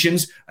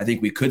situations. I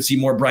think we could see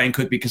more Brian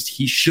Cook because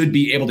he should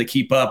be able to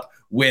keep up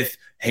with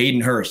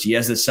Hayden Hurst. He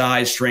has the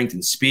size, strength,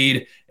 and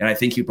speed, and I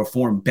think he'll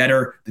perform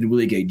better than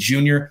Willie Gay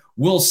Jr.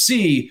 We'll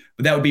see,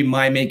 but that would be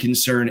my main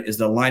concern is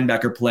the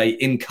linebacker play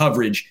in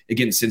coverage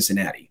against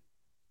Cincinnati.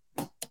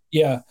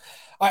 Yeah,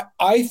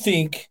 I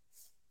think,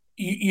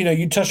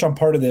 you touched on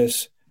part of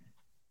this.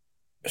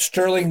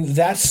 Sterling,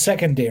 that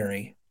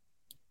secondary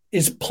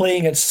is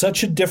playing at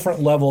such a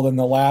different level than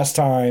the last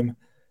time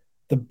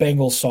the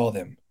Bengals saw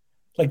them.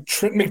 Like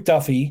Trent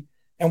McDuffie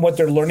and what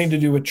they're learning to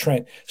do with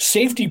Trent.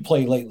 Safety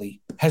play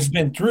lately has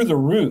been through the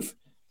roof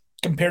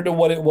compared to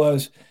what it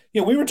was.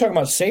 We were talking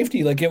about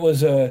safety like it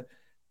was a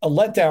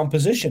letdown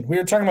position. We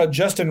were talking about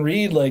Justin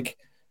Reed like,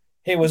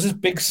 hey, was this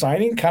big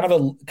signing kind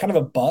of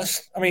a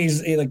bust? I mean,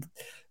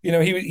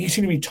 he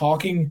seemed to be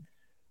talking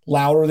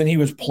louder than he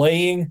was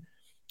playing,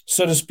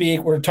 so to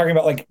speak. We're talking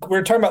about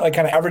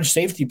kind of average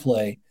safety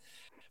play.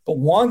 But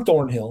Juan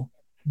Thornhill,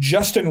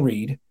 Justin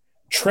Reed,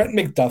 Trent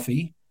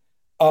McDuffie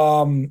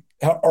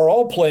are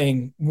all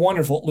playing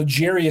wonderful.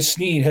 L'Jarius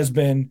Sneed has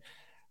been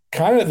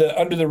kind of the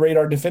under the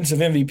radar defensive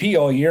MVP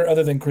all year,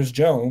 other than Chris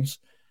Jones.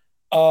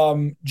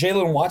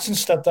 Jalen Watson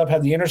stepped up,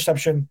 had the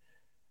interception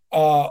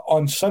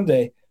on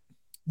Sunday.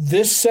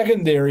 This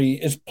secondary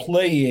is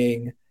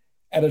playing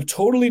at a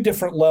totally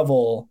different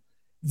level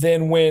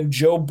than when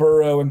Joe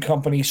Burrow and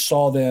company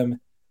saw them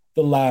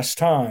the last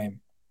time.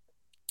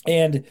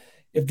 And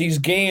if these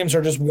games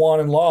are just won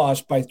and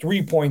lost by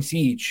 3 points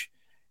each,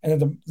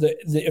 and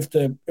if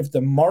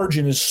the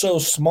margin is so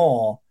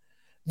small,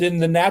 then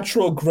the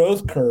natural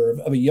growth curve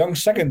of a young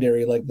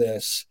secondary like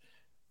this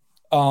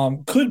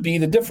could be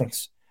the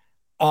difference.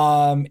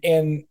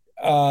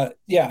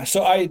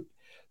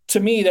 To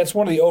me, that's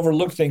one of the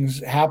overlooked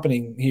things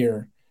happening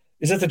here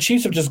is that the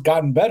Chiefs have just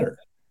gotten better,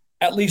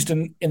 at least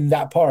in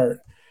that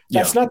part.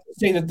 That's not to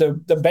say that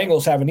the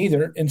Bengals haven't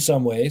either in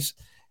some ways.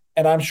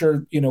 And I'm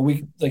sure, you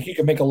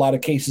can make a lot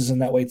of cases in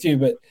that way too.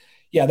 But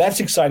yeah, that's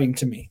exciting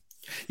to me.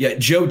 Yeah,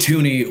 Joe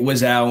Thuney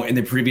was out in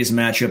the previous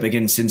matchup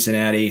against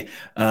Cincinnati.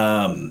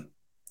 Who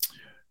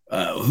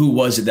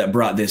was it that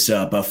brought this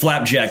up?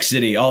 Flapjack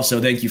City. Also,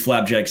 thank you,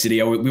 Flapjack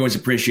City. We always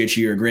appreciate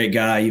you. You're a great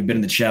guy. You've been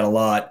in the chat a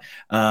lot.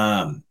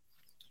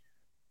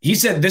 He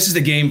said this is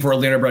the game for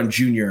Orlando Brown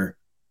Jr.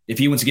 If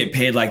he wants to get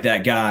paid like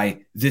that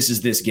guy, this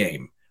is this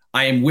game.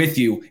 I am with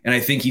you, and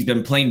I think he's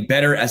been playing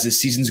better as the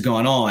season's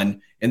gone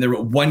on. And the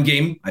one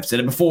game, I've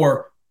said it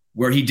before,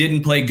 where he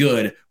didn't play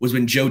good was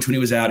when Joe Thuney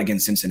was out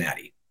against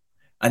Cincinnati.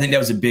 I think that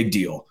was a big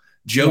deal.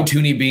 Joe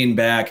Thuney being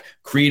back,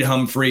 Creed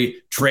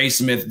Humphrey, Trey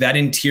Smith, that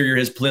interior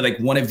has played like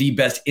one of the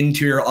best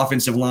interior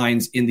offensive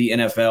lines in the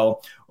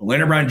NFL.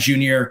 Orlando Brown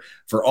Jr.,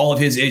 for all of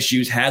his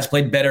issues, has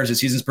played better as the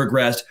season's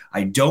progressed.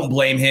 I don't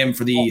blame him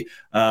for the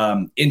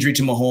injury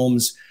to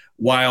Mahomes.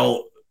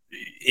 While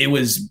it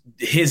was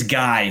his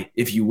guy,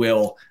 if you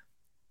will,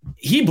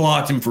 he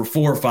blocked him for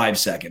 4 or 5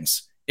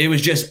 seconds. It was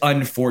just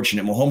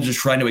unfortunate. Mahomes was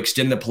trying to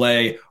extend the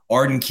play.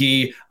 Arden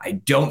Key, I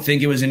don't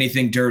think it was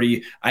anything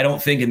dirty. I don't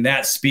think in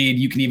that speed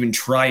you can even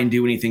try and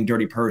do anything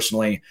dirty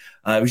personally.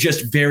 It was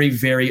just very,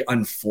 very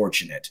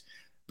unfortunate.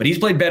 But he's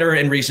played better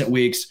in recent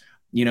weeks.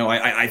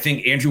 I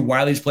think Andrew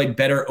Wiley's played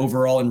better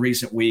overall in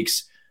recent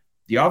weeks.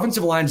 The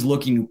offensive line's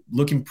looking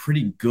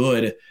pretty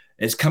good.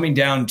 It's coming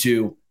down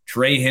to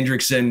Trey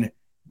Hendrickson,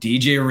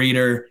 DJ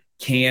Reader.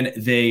 Can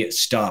they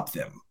stop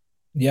them?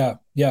 Yeah.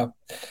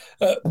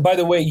 By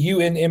the way,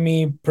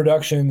 UNME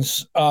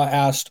Productions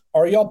asked,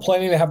 are y'all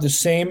planning to have the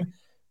same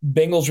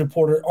Bengals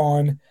reporter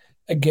on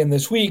again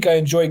this week? I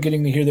enjoy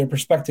getting to hear their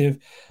perspective.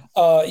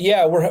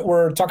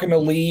 We're talking to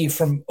Lee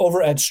from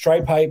over at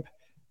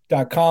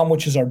stripehype.com,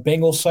 which is our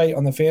Bengals site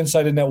on the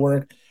Fansided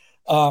Network.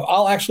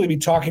 I'll actually be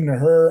talking to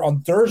her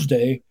on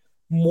Thursday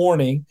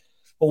morning.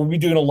 We'll be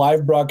doing a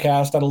live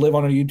broadcast that'll live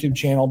on our YouTube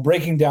channel,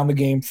 breaking down the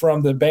game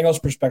from the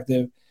Bengals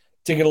perspective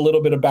to get a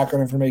little bit of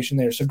background information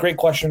there. So great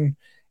question,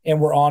 and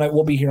we're on it.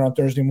 We'll be here on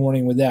Thursday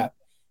morning with that.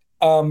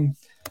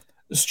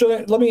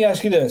 So let me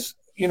ask you this.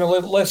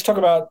 Let's talk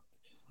about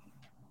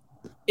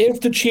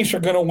if the Chiefs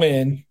are going to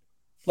win,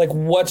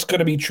 what's going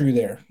to be true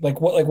there?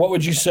 What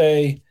would you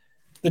say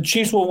the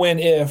Chiefs will win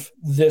if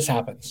this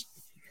happens?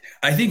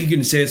 I think you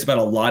can say this about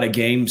a lot of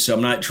games, so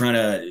I'm not trying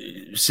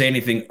to say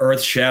anything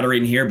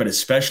earth-shattering here, but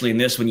especially in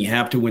this one, you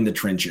have to win the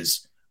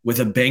trenches. With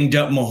a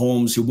banged-up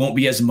Mahomes who won't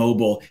be as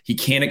mobile, he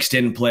can't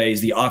extend plays,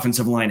 the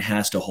offensive line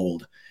has to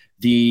hold.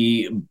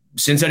 The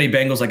Cincinnati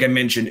Bengals, like I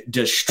mentioned,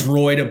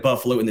 destroyed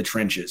Buffalo in the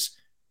trenches.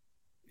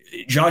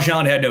 Josh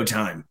Allen had no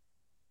time.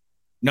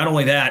 Not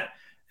only that,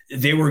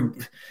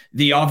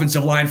 the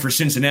offensive line for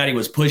Cincinnati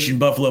was pushing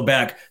Buffalo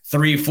back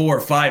 3, 4,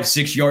 5,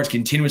 6 yards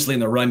continuously in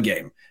the run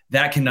game.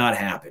 That cannot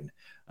happen.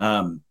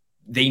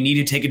 They need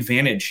to take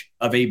advantage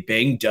of a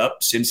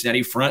banged-up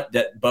Cincinnati front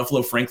that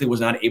Buffalo, frankly, was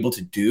not able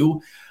to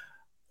do.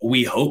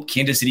 We hope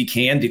Kansas City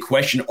can. The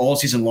question all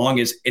season long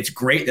is, it's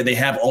great that they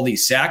have all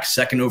these sacks,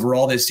 second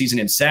overall this season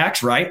in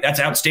sacks, right?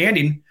 That's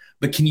outstanding.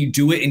 But can you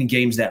do it in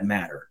games that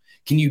matter?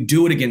 Can you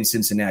do it against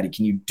Cincinnati?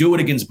 Can you do it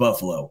against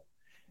Buffalo?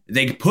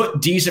 They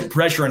put decent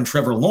pressure on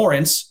Trevor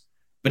Lawrence,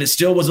 but it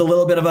still was a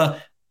little bit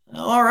of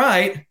all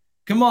right,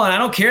 come on. I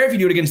don't care if you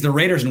do it against the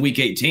Raiders in Week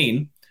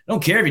 18. I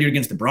don't care if you do it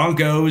against the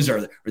Broncos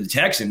or the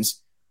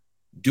Texans.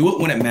 Do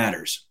it when it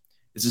matters.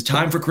 This is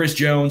time for Chris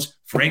Jones,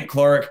 Frank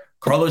Clark,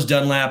 Carlos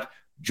Dunlap,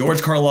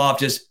 George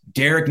Karlaftis,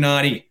 Derek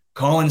Nottie,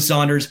 Colin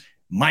Saunders,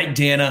 Mike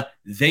Dana.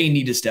 They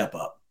need to step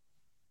up.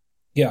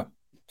 Yeah.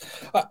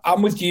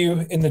 I'm with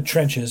you in the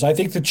trenches. I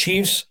think the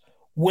Chiefs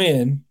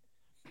win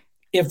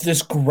if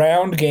this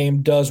ground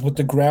game does what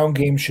the ground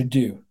game should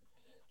do.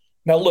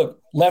 Now,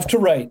 look, left to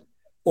right,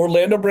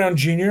 Orlando Brown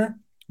Jr.,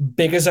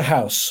 big as a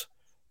house.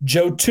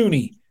 Joe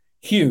Tooney,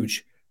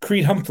 huge.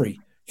 Creed Humphrey,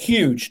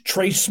 huge.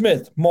 Trey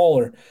Smith,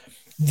 Mauler.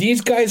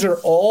 These guys are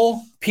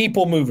all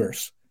people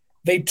movers.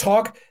 They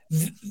talk –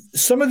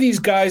 some of these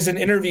guys in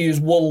interviews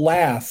will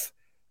laugh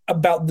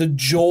about the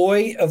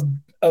joy of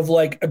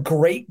a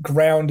great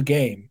ground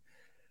game.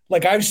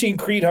 I've seen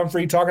Creed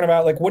Humphrey talking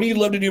about, what do you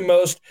love to do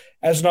most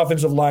as an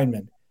offensive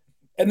lineman?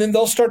 And then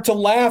they'll start to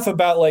laugh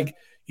about,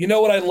 you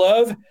know what I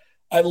love?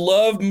 I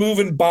love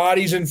moving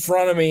bodies in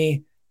front of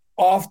me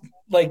off,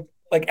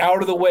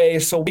 out of the way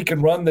so we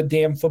can run the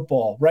damn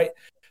football, right?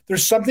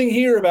 There's something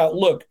here about,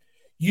 look,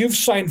 you've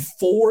signed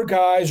 4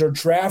 guys or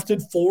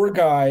drafted 4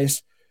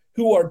 guys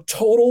who are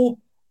total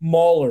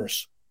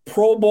maulers,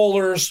 Pro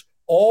Bowlers,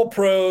 all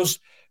pros,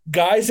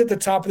 guys at the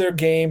top of their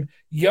game,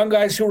 young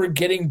guys who are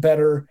getting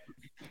better.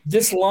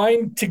 This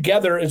line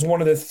together is one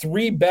of the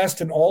 3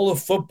 best in all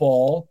of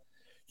football.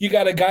 You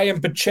got a guy in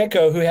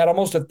Pacheco who had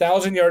almost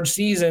 1,000-yard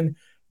season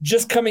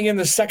just coming in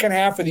the second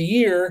half of the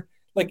year,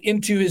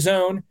 into his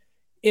own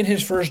in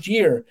his first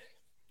year.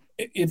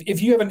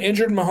 If you have an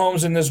injured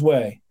Mahomes in this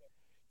way,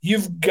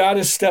 you've got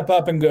to step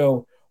up and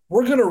go,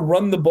 we're going to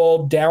run the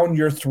ball down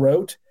your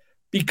throat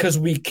because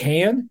we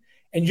can,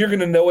 and you're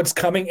going to know it's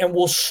coming, and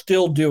we'll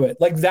still do it.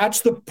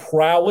 That's the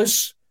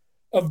prowess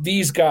of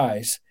these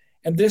guys.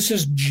 And this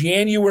is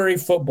January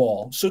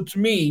football. So to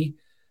me,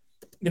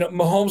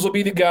 Mahomes will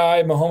be the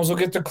guy. Mahomes will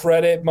get the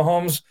credit.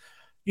 Mahomes,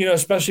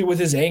 especially with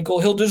his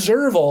ankle, he'll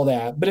deserve all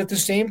that. But at the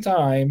same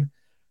time,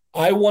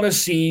 I want to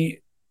see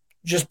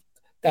just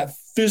that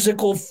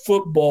physical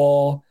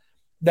football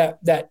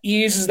that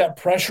eases that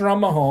pressure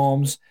on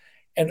Mahomes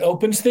and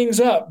opens things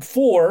up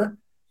for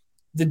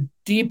the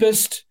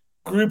deepest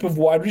group of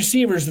wide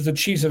receivers that the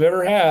Chiefs have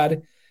ever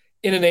had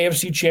in an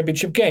AFC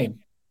championship game.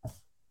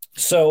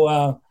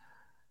 So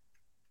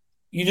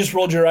you just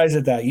rolled your eyes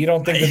at that. You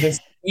don't think that this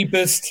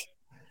deepest –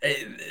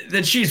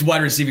 the Chiefs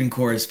wide receiving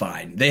core is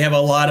fine. They have a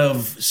lot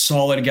of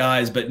solid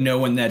guys, but no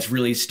one that's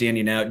really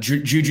standing out.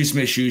 Juju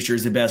Smith-Schuster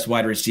is the best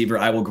wide receiver.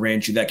 I will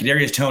grant you that.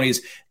 Kadarius Toney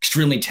is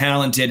extremely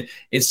talented.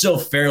 It's still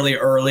fairly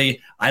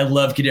early. I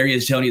love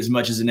Kadarius Toney as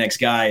much as the next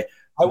guy,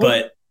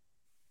 but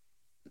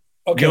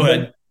okay, go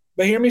ahead.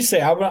 But hear me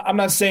say, I'm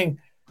not saying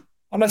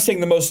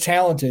the most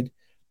talented,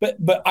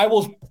 but I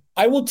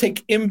will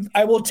take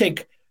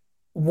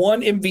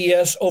one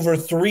MVS over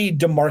 3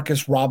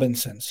 DeMarcus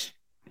Robinsons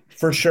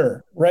for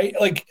sure, right?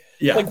 Like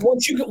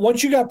once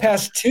you got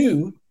past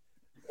 2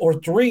 or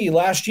 3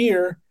 last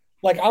year,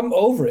 like I'm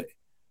over it.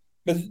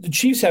 But the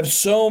Chiefs have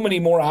so many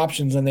more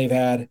options than they've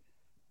had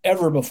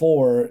ever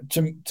before.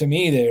 To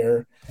me,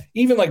 there,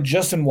 even like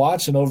Justin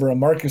Watson over a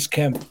Marcus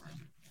Kemp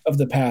of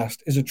the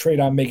past is a trade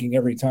I'm making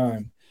every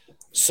time.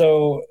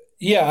 So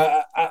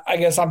yeah, I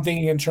guess I'm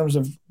thinking in terms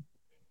of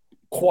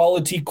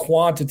quality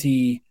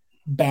quantity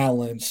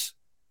balance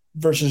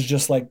versus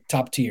just like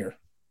top tier.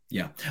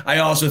 Yeah. I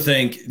also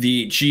think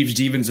the Chiefs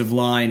defensive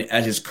line,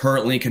 as is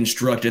currently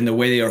constructed and the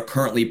way they are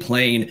currently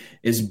playing,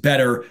 is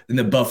better than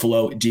the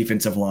Buffalo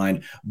defensive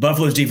line.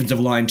 Buffalo's defensive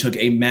line took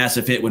a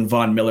massive hit when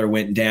Von Miller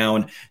went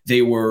down.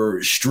 They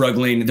were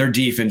struggling. Their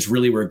defense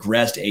really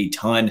regressed a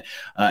ton.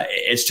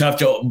 It's tough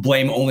to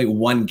blame only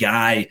one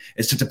guy.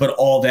 It's tough to put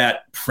all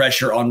that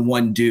pressure on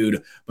one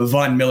dude. But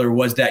Von Miller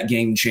was that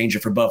game changer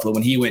for Buffalo.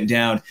 When he went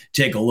down,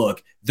 take a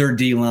look. Their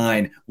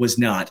D-line was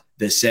not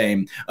the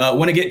same. I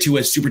want to get to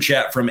a super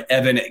chat from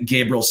Evan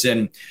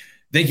Gabrielson.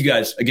 Thank you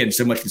guys again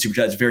so much for the super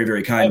chat. It's very,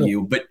 very kind of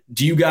you. But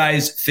do you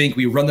guys think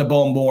we run the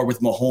ball more with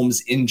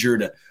Mahomes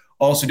injured?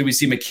 Also, do we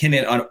see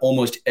McKinnon on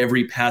almost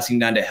every passing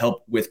down to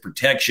help with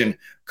protection?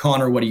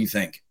 Connor, what do you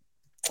think?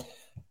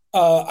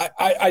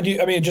 I do.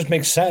 I mean, it just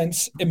makes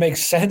sense. It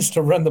makes sense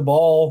to run the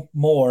ball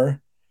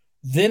more.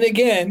 Then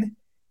again,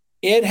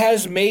 it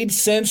has made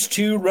sense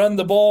to run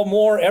the ball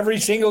more every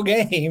single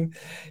game,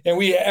 and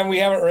we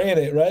haven't ran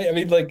it, right? I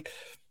mean, like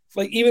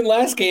even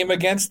last game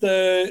against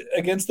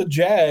the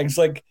Jags,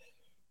 like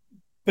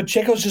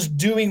Pacheco's just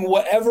doing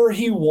whatever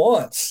he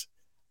wants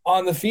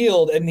on the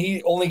field, and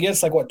he only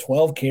gets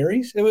 12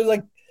 carries. It was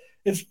like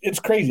it's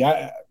crazy.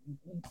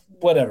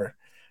 Whatever.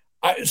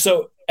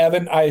 So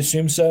Evan, I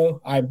assume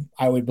so.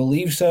 I would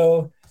believe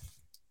so.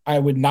 I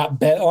would not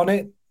bet on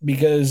it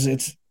because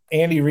it's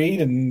Andy Reid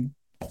and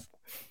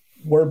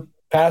we're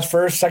past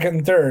first, second,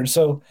 and third.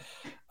 So,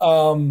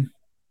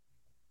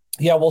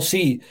 yeah, we'll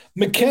see.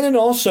 McKinnon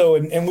also,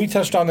 and we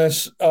touched on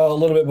this a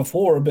little bit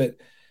before, but,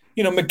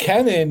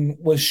 McKinnon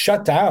was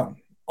shut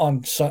down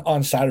on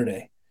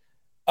Saturday.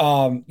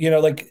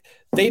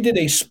 They did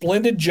a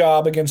splendid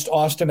job against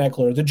Austin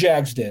Eckler. The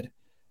Jags did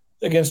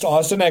against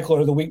Austin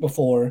Eckler the week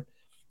before,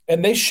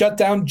 and they shut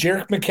down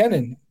Jerick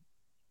McKinnon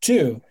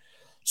too.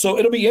 So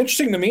it'll be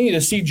interesting to me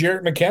to see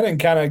Jerick McKinnon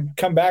kind of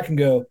come back and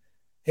go,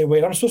 hey,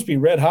 wait, I'm supposed to be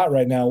red hot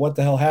right now. What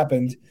the hell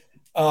happened?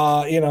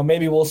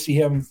 Maybe we'll see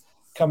him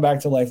come back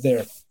to life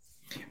there.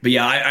 But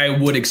yeah, I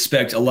would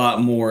expect a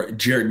lot more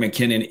Jerick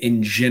McKinnon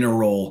in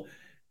general,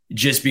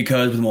 just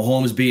because with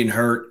Mahomes being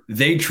hurt,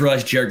 they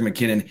trust Jerick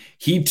McKinnon.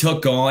 He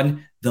took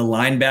on the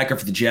linebacker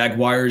for the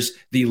Jaguars,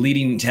 the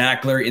leading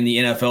tackler in the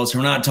NFL. So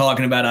we're not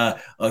talking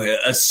about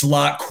a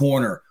slot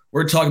corner.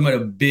 We're talking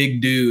about a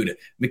big dude.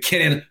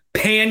 McKinnon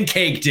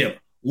pancaked him,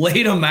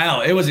 laid him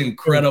out. It was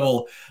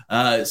incredible.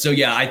 So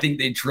yeah, I think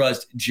they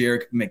trust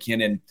Jerick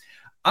McKinnon.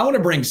 I want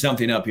to bring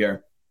something up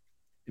here.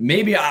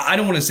 Maybe I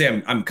don't want to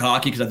say I'm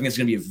cocky because I think it's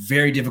going to be a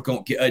very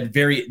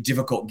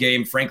difficult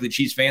game. Frankly,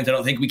 Chiefs fans, I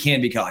don't think we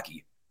can be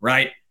cocky,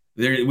 right?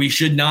 We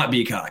should not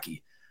be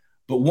cocky.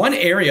 But one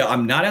area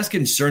I'm not as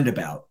concerned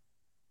about,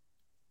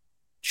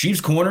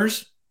 Chiefs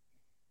corners,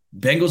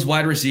 Bengals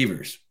wide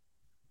receivers.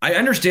 I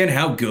understand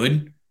how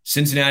good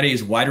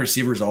Cincinnati's wide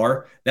receivers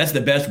are. That's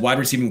the best wide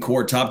receiving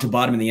core top to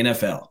bottom in the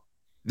NFL.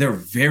 They're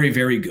very,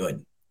 very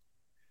good.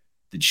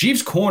 The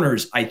Chiefs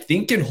corners, I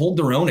think, can hold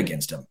their own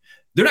against them.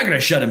 They're not going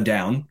to shut them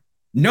down.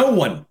 No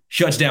one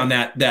shuts down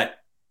that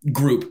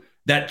group,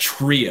 that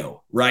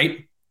trio,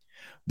 right?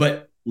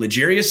 But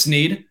L'Jarius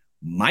Sneed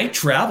might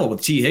travel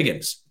with T.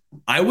 Higgins.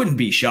 I wouldn't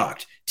be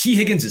shocked. T.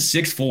 Higgins is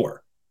 6'4".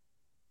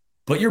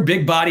 Put your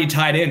big body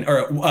tight end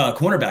or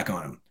cornerback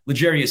on him,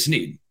 L'Jarius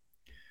Sneed.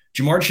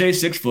 Jamar Chase,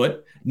 6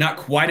 foot, not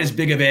quite as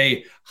big of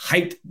a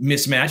height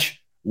mismatch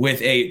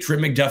with a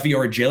Trent McDuffie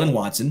or a Jalen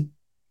Watson.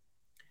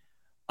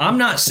 I'm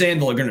not saying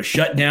they're going to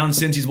shut down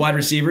Cincy's wide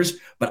receivers,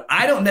 but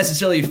I don't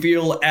necessarily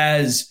feel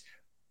as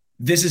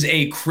this is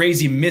a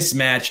crazy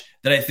mismatch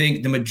that I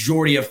think the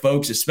majority of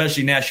folks,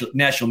 especially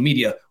national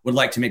media, would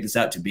like to make this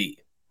out to be.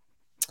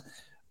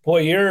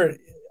 Boy,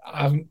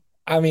 I'm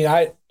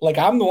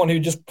the one who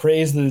just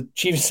praised the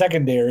Chiefs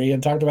secondary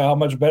and talked about how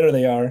much better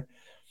they are.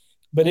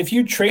 But if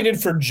you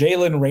traded for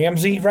Jalen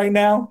Ramsey right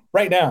now,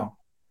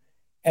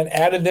 and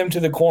added them to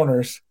the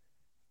corners,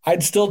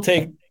 I'd still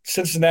take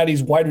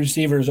Cincinnati's wide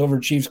receivers over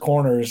Chiefs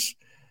corners.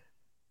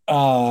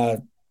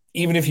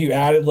 Even if you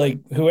added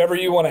whoever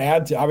you want to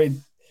add to,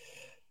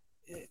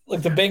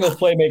 the Bengals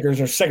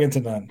playmakers are second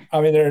to none.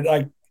 They're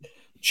like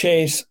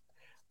Chase.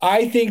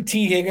 I think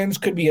T. Higgins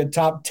could be a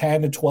top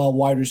 10 to 12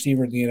 wide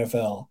receiver in the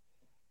NFL.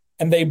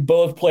 And they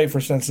both play for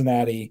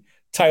Cincinnati.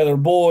 Tyler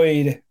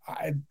Boyd.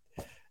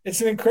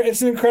 It's an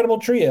incredible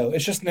trio.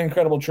 It's just an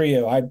incredible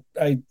trio. I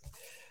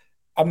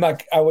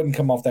wouldn't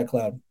come off that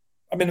cloud.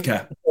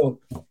 Okay. So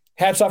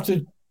hats off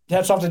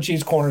to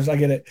Chiefs corners. I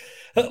get it.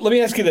 Let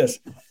me ask you this.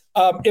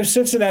 If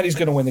Cincinnati's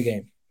going to win the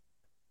game,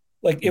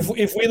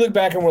 if we look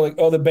back and we're like,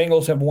 oh, the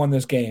Bengals have won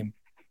this game,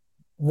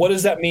 what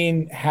does that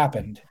mean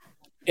happened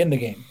in the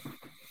game?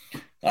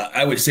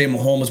 I would say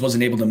Mahomes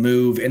wasn't able to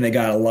move, and they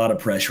got a lot of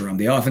pressure on.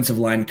 The offensive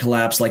line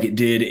collapsed like it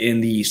did in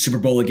the Super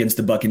Bowl against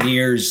the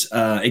Buccaneers.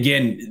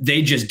 Again,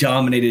 they just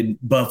dominated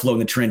Buffalo in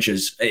the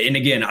trenches. And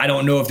again, I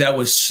don't know if that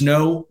was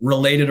snow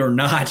related or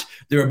not.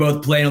 They were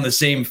both playing on the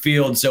same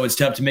field, so it's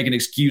tough to make an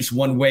excuse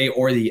one way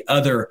or the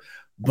other.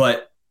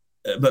 But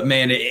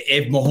man,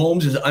 if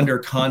Mahomes is under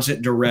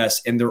constant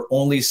duress and they're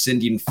only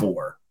sending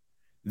 4,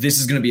 this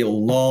is going to be a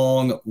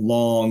long,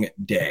 long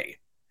day.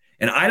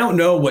 And I don't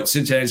know what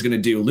Cincinnati's going to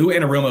do. Lou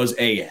Anarumo's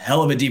a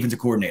hell of a defensive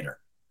coordinator.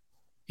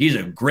 He's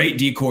a great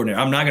D coordinator.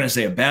 I'm not going to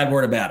say a bad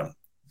word about him.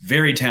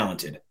 Very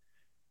talented.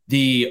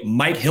 The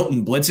Mike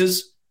Hilton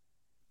blitzes,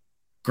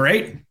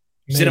 great.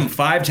 Sent him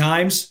 5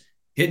 times,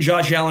 hit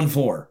Josh Allen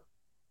 4.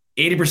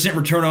 80%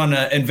 return on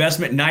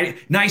investment,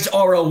 nice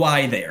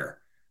ROI there.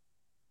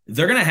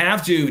 They're going to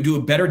have to do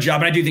a better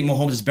job. And I do think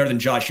Mahomes is better than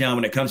Josh Allen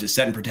when it comes to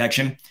setting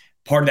protection.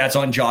 Part of that's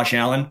on Josh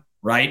Allen,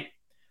 right?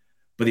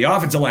 But the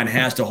offensive line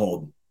has to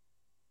hold.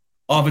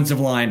 Offensive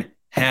line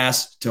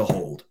has to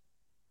hold.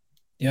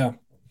 Yeah.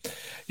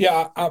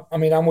 Yeah. I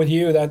mean, I'm with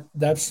you.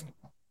 That's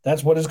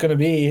what it's going to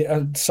be.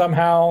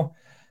 Somehow,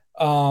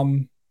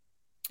 I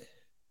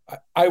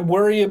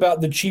worry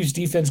about the Chiefs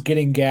defense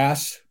getting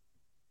gas,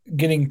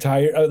 getting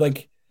tired.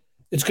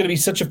 It's going to be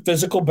such a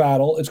physical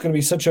battle. It's going to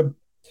be such a,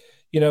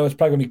 it's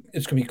going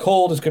to be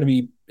cold.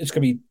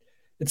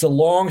 It's a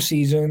long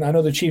season. I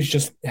know the Chiefs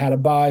just had a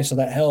bye, so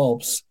that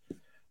helps.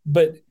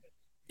 But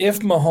if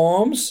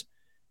Mahomes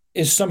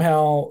is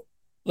somehow,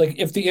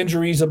 if the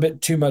injury is a bit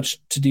too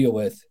much to deal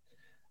with,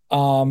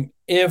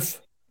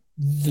 if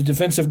the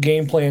defensive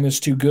game plan is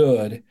too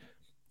good,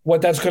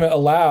 what that's going to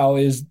allow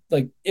is,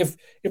 if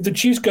the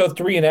Chiefs go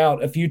 3 and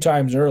out a few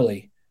times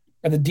early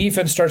and the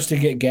defense starts to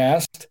get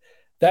gassed,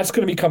 that's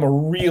going to become a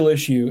real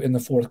issue in the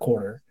fourth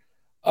quarter.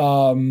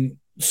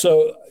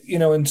 So,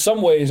 in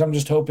some ways, I'm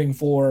just hoping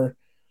for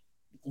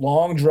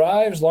long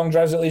drives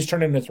at least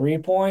turn into 3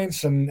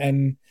 points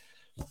and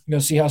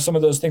see how some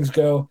of those things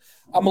go.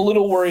 I'm a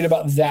little worried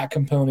about that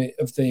component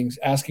of things,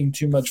 asking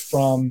too much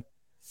from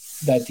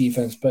that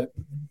defense. But,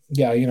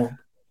 yeah,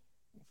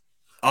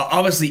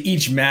 Obviously,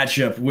 each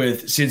matchup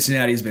with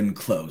Cincinnati has been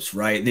close,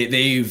 right?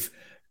 They've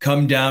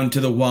come down to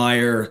the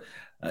wire.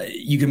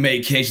 You can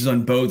make cases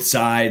on both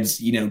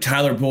sides.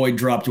 Tyler Boyd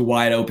dropped a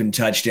wide open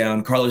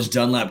touchdown. Carlos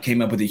Dunlap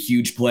came up with a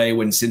huge play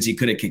when Cincy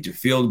could have kicked a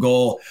field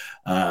goal.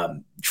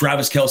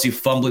 Travis Kelce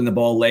fumbling the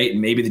ball late,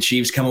 and maybe the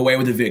Chiefs come away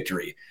with a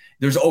victory.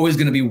 There's always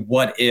going to be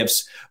what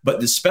ifs, but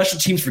the special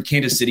teams for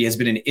Kansas City has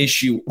been an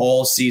issue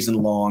all season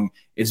long.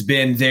 It's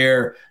been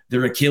their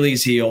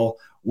Achilles heel.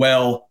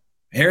 Well,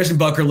 Harrison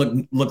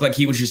Butker looked like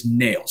he was just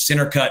nailed,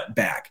 center cut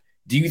back.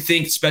 Do you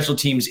think special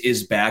teams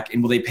is back,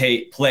 and will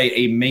they play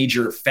a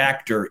major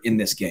factor in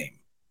this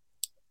game?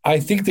 I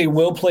think they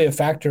will play a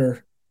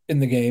factor in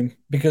the game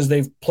because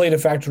they've played a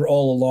factor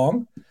all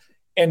along,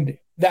 and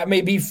that may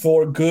be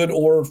for good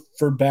or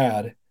for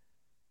bad,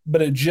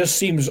 but it just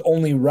seems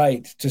only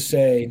right to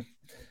say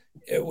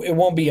it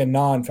won't be a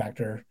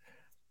non-factor.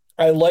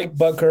 I like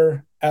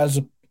Butker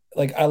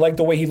I like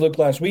the way he looked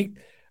last week.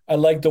 I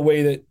like the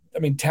way that,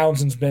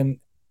 Townsend's been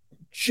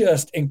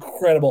just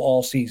incredible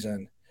all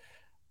season.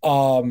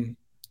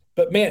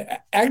 But man,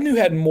 Agnew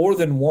had more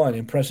than one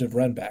impressive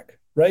run back,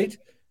 right?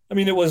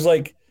 It was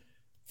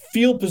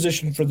field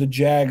position for the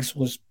Jags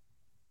was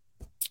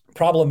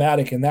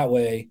problematic in that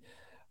way.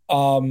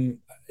 You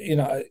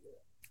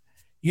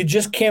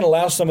just can't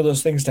allow some of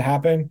those things to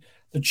happen.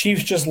 The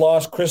Chiefs just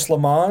lost Chris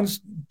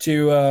Lamons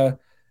to, on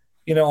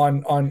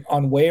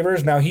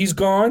waivers. Now he's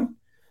gone.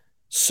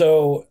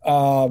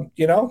 So,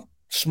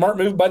 smart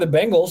move by the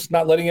Bengals,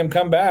 not letting him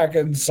come back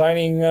and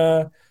signing,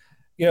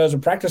 as a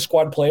practice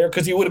squad player,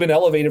 because he would have been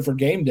elevated for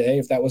game day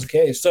if that was the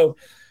case. So,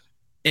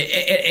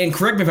 and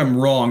correct me if I'm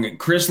wrong,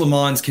 Chris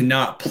Lamons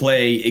cannot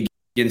play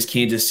against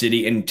Kansas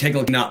City and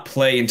technically not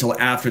play until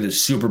after the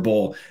Super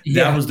Bowl.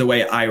 Yeah. That was the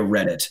way I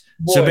read it.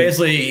 Boy. So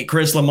basically,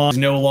 Chris Lamons is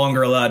no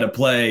longer allowed to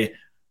play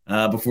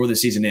before the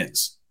season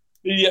ends.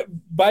 Yeah.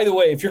 By the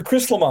way, if you're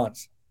Chris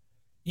Lamons,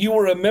 you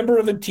were a member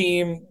of a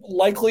team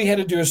likely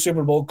headed to a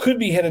Super Bowl, could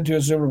be headed to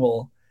a Super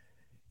Bowl.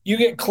 You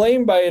get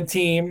claimed by a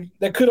team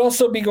that could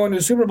also be going to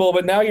a Super Bowl,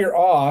 but now you're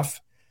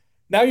off.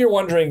 Now you're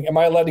wondering, am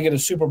I allowed to get a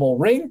Super Bowl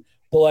ring?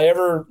 Will I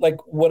ever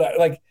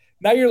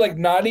now you're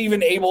not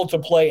even able to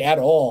play at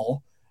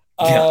all.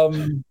 Yeah.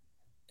 And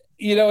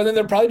then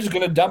they're probably just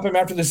going to dump him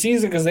after the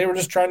season because they were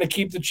just trying to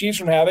keep the Chiefs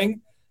from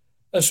having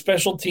a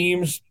special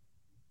teams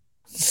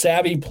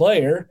savvy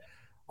player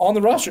on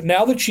the roster.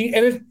 Now the Chiefs,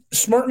 and it's a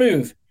smart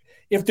move.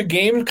 If the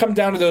game comes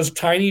down to those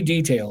tiny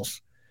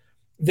details,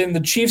 then the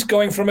Chiefs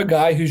going from a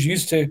guy who's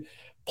used to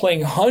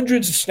playing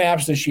hundreds of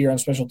snaps this year on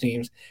special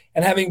teams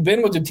and having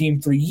been with the team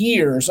for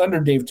years under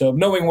Dave Toub,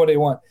 knowing what they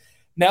want.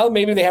 Now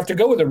maybe they have to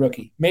go with a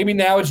rookie. Maybe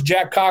now it's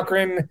Jack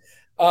Cochran,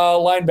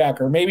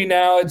 linebacker. Maybe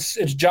now it's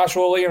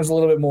Joshua Williams a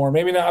little bit more.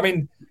 Maybe now,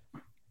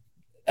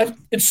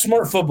 it's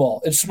smart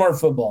football. It's smart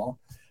football.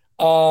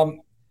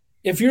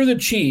 If you're the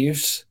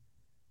Chiefs,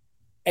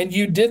 and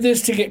you did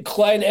this to get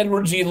Clyde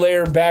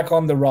Edwards-Helaire back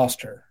on the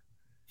roster.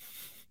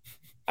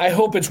 I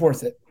hope it's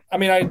worth it. I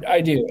mean,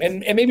 I do.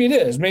 And maybe it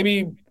is.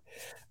 Maybe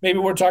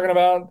we're talking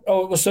about,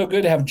 it was so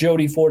good to have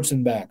Jody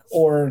Fortson back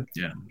or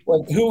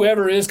like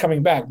whoever is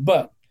coming back.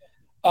 But,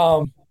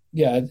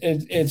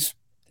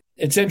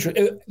 it's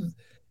interesting.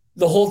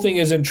 The whole thing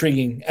is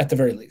intriguing at the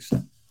very least.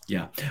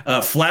 Yeah.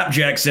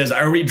 Flapjack says,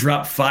 I already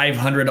dropped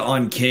 500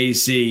 on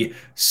KC.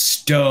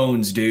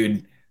 Stones,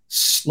 dude.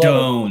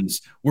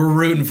 Stones. We're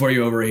rooting for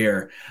you over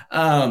here.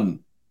 Do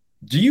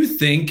you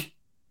think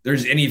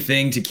there's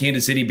anything to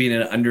Kansas City being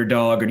an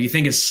underdog, or do you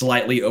think it's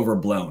slightly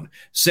overblown?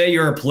 Say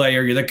you're a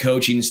player, you're the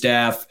coaching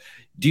staff.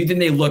 Do you think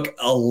they look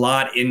a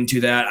lot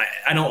into that?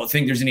 I don't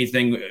think there's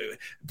anything,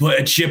 put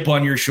a chip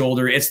on your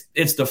shoulder.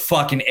 It's the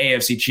fucking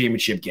AFC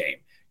Championship game.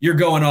 You're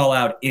going all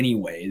out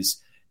anyways.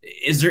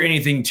 Is there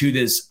anything to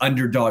this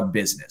underdog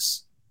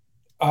business?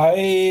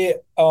 There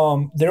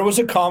was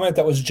a comment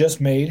that was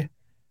just made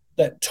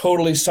that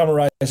totally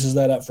summarizes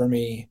that up for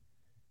me.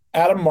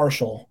 Adam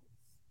Marshall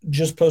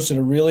just posted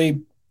a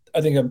really,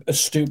 I think,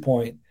 astute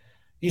point.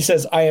 He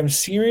says, I am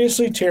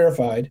seriously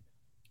terrified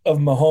of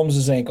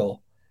Mahomes'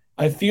 ankle.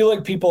 I feel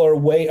like people are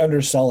way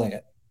underselling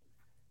it.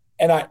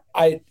 And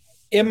I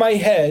in my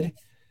head,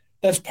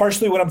 that's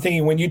partially what I'm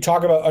thinking when you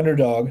talk about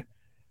underdog,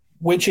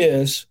 which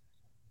is,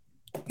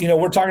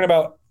 we're talking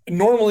about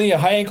normally a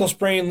high ankle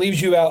sprain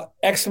leaves you out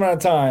X amount of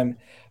time,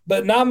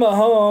 but not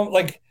Mahomes.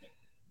 Like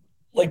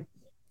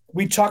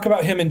we talk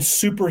about him in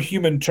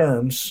superhuman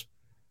terms,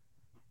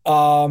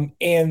 and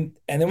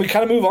then we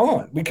kind of move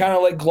on. We kind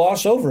of like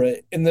gloss over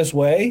it in this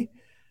way,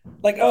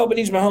 like, oh, but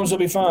he's Mahomes, he'll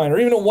be fine, or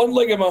even a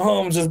one-legged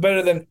Mahomes is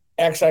better than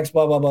XX,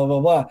 blah blah blah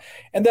blah blah,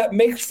 and that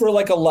makes for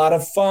like a lot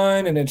of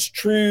fun, and it's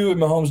true, and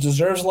Mahomes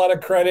deserves a lot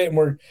of credit, and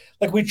we're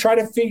like we try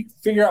to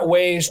figure out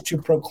ways to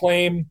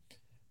proclaim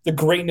the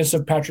greatness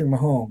of Patrick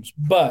Mahomes.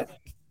 But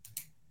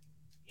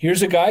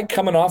here's a guy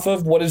coming off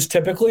of what is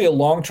typically a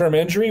long-term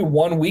injury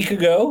 1 week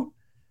ago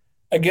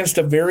against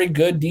a very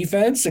good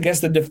defense,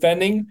 against the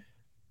defending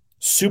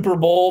Super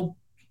Bowl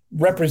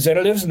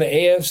representatives in the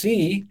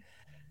AFC.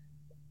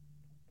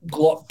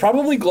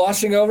 Probably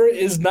glossing over it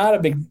is not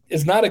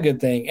a good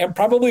thing. And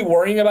probably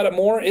worrying about it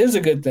more is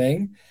a good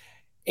thing.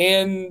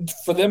 And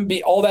for them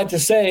be all that to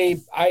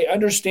say, I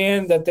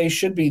understand that they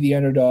should be the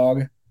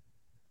underdog.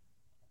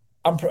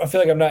 I feel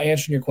like I'm not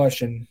answering your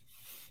question.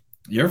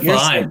 You're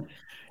fine.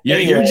 Yeah,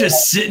 anyway, you're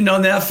just sitting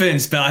on that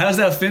fence, pal. How's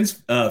that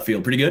fence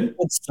feel? Pretty good?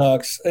 It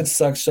sucks. It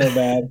sucks so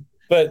bad.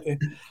 But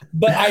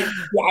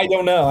I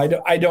don't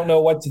know. I don't know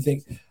what to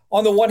think.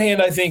 On the one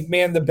hand, I think,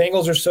 man, the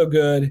Bengals are so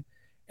good.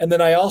 And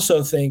then I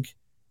also think,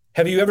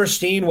 have you ever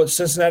seen what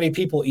Cincinnati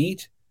people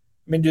eat?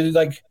 I mean, do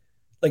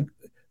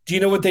you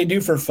know what they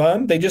do for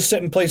fun? They just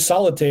sit and play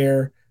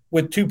solitaire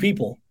with two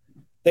people.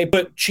 They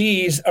put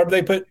cheese, or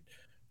they put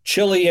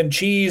chili and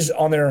cheese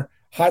on their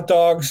hot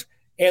dogs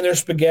and their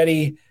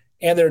spaghetti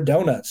and their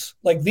donuts.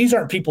 Like, these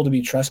aren't people to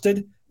be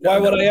trusted. Why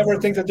would I ever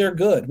think that they're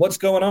good? What's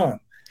going on?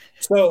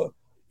 So,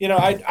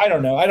 I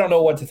don't know. I don't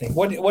know what to think.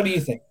 What do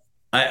you think?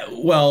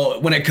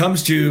 Well, when it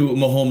comes to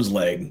Mahomes'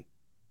 leg,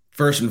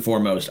 first and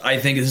foremost, I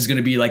think this is going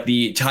to be like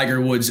the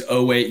Tiger Woods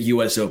 08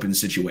 U.S. Open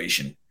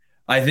situation.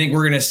 I think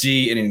we're going to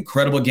see an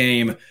incredible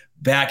game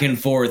back and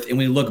forth, and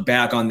we look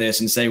back on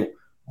this and say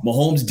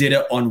Mahomes did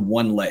it on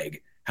one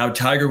leg. How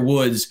Tiger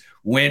Woods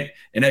went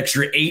an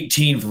extra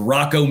 18 for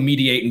Rocco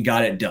Mediate and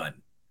got it done.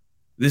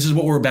 This is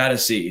what we're about to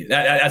see.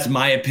 That's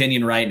my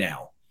opinion right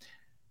now.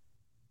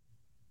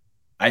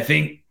 I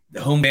think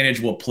the home advantage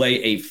will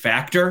play a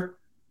factor,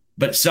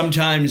 but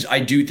sometimes I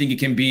do think it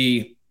can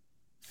be,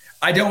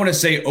 I don't want to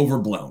say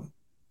overblown,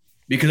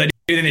 because I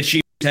do think the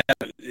Chiefs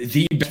have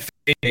the best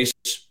face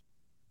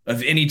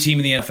of any team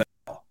in the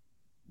NFL.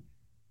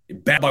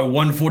 Backed by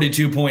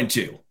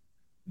 142.2.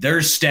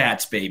 There's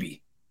stats,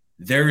 baby.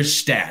 There's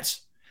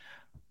stats.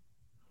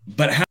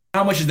 But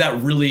how much does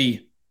that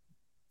really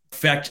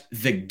affect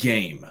the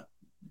game?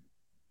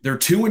 They're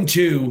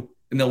 2-2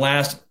 in the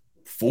last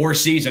 4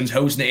 seasons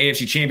hosting the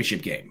AFC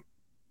Championship game.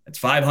 That's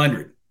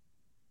 500.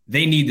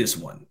 They need this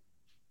one.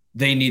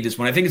 I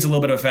think it's a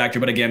little bit of a factor,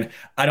 but again,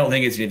 I don't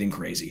think it's anything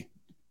crazy.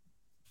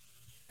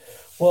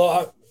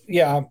 Well,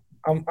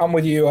 I'm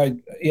with you. I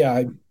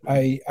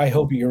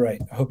hope you're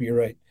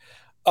right.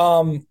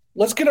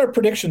 Let's get our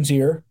predictions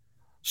here.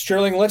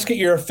 Sterling, let's get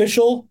your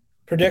official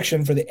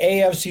prediction for the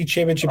AFC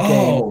Championship game.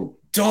 Oh,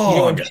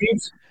 dog.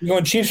 You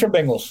going Chiefs or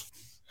Bengals?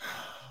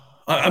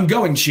 I'm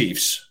going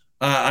Chiefs.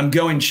 I'm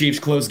going Chiefs.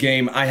 Close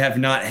game. I have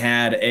not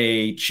had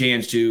a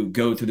chance to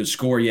go through the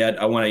score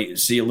yet. I want to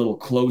see a little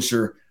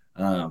closer.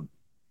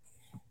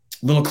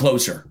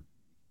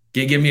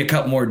 Give me a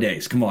couple more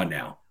days. Come on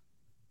now.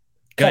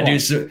 Got to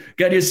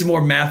do some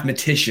more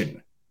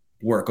mathematician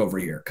work over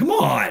here. Come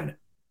on.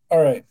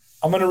 All right.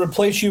 I'm going to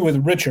replace you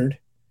with Richard.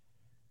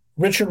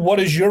 Richard, what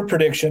is your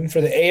prediction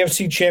for the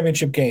AFC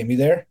Championship game? You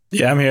there?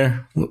 Yeah, I'm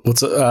here.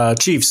 What's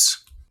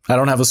Chiefs? I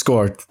don't have a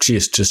score.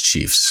 Just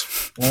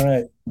Chiefs. All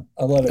right.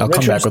 I love it. I'll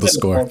come back with a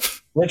score.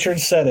 Richard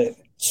said it.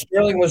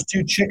 Sterling was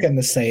too chicken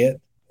to say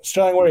it.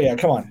 Sterling, where are you at?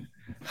 Come on.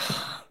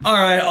 All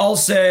right, I'll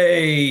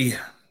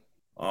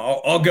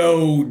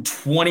go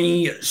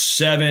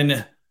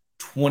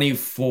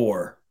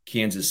 27-24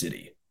 Kansas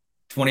City.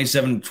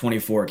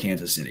 27-24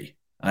 Kansas City.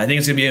 I think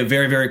it's going to be a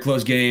very, very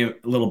close game,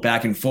 a little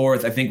back and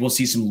forth. I think we'll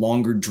see some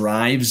longer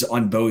drives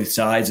on both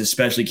sides,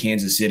 especially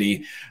Kansas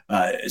City.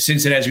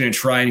 Cincinnati's going to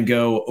try and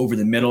go over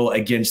the middle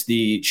against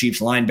the Chiefs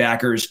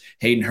linebackers.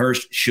 Hayden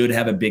Hurst should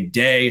have a big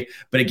day,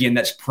 but again,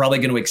 that's probably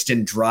going to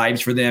extend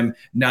drives for them,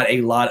 not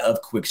a lot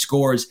of quick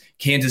scores.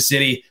 Kansas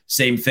City,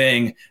 same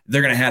thing.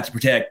 They're going to have to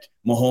protect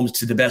Mahomes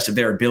to the best of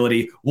their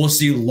ability. We'll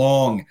see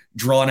long,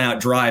 drawn-out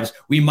drives.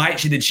 We might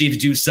see the Chiefs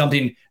do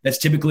something that's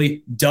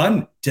typically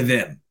done to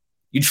them.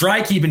 You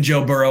try keeping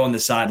Joe Burrow on the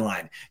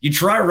sideline. You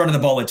try running the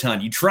ball a ton.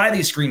 You try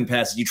these screen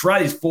passes. You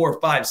try these 4,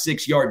 5,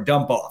 6-yard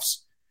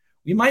dump-offs.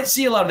 We might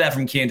see a lot of that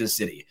from Kansas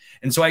City.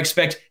 And so I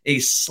expect a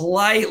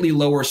slightly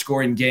lower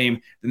scoring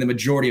game than the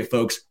majority of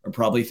folks are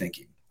probably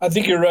thinking. I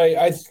think you're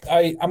right.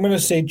 I'm going to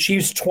say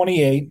Chiefs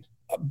 28,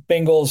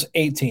 Bengals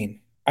 18.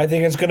 I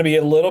think it's going to be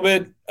a little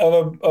bit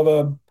of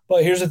a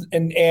but here's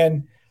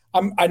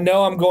I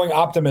know I'm going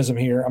optimism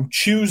here. I'm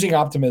choosing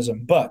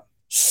optimism, but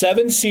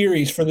 7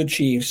 series for the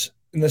Chiefs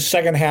in the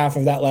second half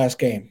of that last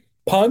game.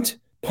 Punt,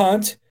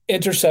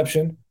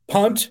 interception,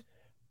 punt,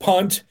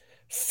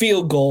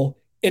 field goal,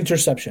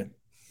 interception.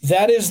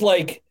 That is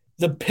like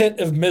the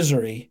pit of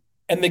misery,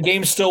 and the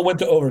game still went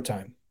to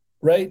overtime,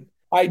 right?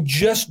 I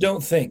just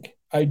don't think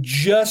that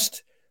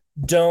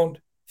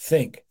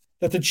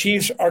the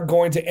Chiefs are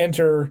going to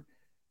enter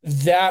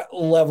that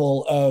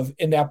level of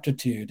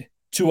ineptitude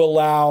to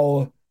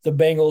allow the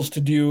Bengals to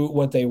do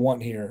what they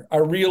want here. I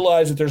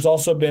realize that there's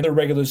also been the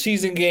regular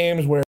season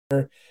games where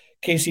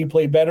KC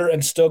played better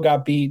and still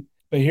got beat.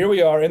 But here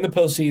we are in the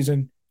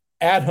postseason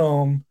at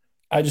home.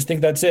 I just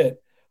think that's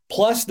it.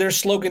 Plus, their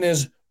slogan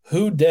is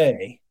 "Who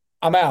Day."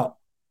 I'm out.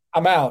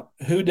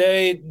 Who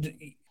Day.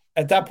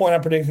 At that point,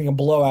 I'm predicting a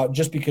blowout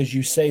just because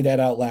you say that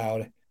out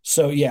loud.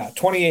 So, yeah,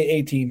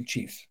 28-18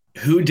 Chiefs.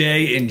 Who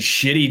Day and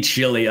shitty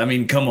chili. I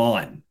mean, come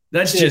on.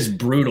 That's just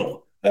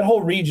brutal. That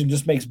whole region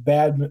just makes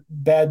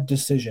bad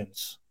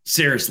decisions.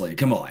 Seriously,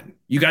 come on.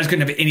 You guys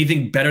couldn't have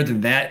anything better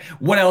than that.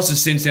 What else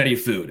is Cincinnati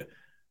food?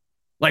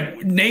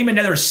 Like, name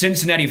another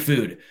Cincinnati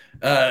food.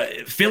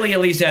 Philly at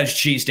least has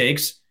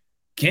cheesesteaks.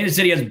 Kansas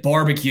City has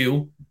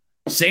barbecue.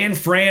 San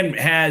Fran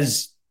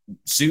has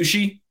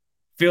sushi.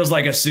 Feels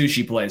like a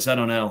sushi place. I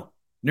don't know.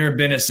 Never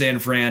been to San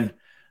Fran.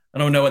 I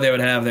don't know what they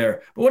would have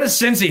there. But what does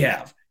Cincy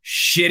have?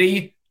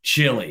 Shitty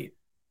chili.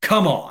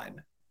 Come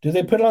on. Do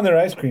they put it on their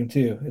ice cream,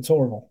 too? It's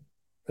horrible.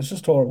 It's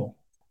just horrible.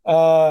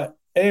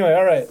 Anyway,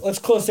 all right. Let's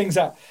close things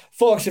out.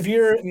 Folks, if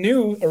you're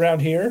new around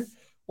here,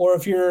 or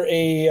if you're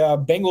a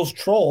Bengals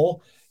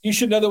troll, you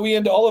should know that we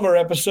end all of our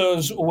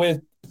episodes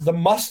with the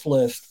must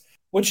list,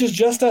 which is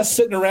just us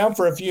sitting around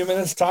for a few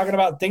minutes talking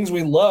about things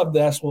we loved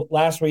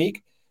last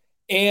week.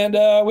 And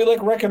we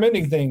like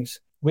recommending things.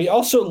 We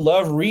also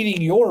love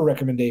reading your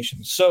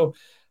recommendations. So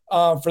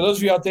for those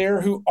of you out there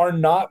who are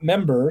not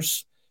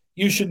members,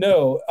 you should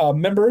know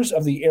members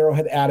of the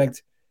Arrowhead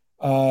Addict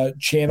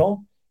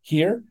channel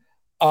here.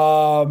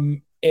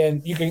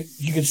 And you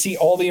can see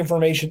all the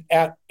information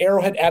at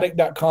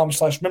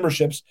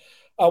arrowheadaddict.com/memberships.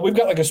 We've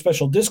got like a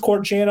special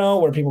Discord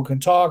channel where people can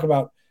talk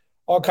about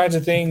all kinds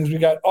of things. We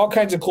got all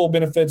kinds of cool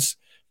benefits.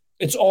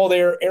 It's all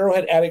there,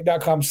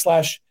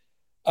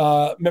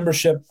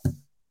 arrowheadaddict.com/membership.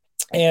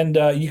 And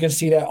you can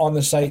see that on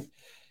the site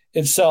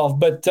itself.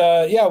 But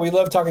yeah, we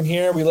love talking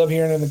here. We love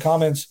hearing in the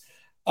comments.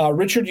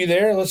 Richard, you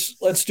there?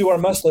 Let's do our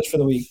must list for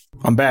the week.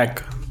 I'm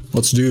back.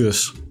 Let's do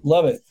this.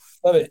 Love it.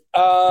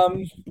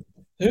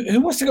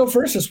 Who wants to go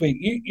first this week?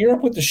 You're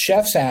up with the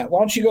chef's hat. Why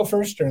don't you go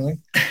first,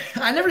 Sterling?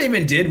 I never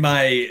even did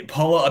my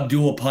Paula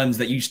Abdul puns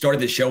that you started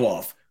the show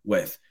off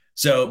with.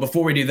 So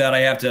before we do that,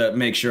 I have to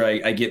make sure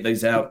I get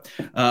these out.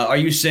 Are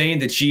you saying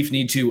the Chiefs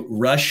need to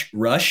rush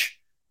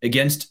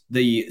against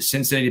the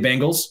Cincinnati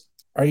Bengals?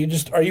 Are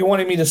you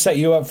wanting me to set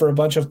you up for a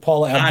bunch of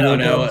Paula Abdul? I don't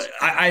know.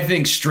 I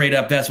think straight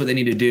up that's what they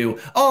need to do.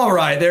 All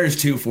right, there's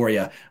 2 for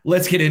you.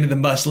 Let's get into the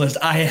must list.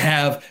 I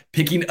have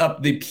Picking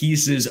Up the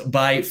Pieces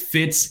by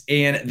Fitz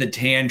and the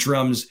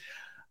Tantrums.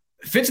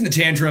 Fitz and the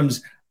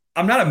Tantrums,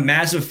 I'm not a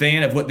massive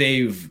fan of what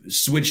they've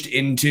switched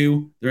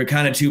into. They're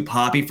kind of too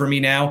poppy for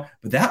me now.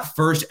 But that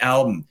first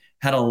album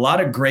had a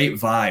lot of great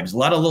vibes, a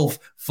lot of little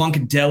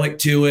funkadelic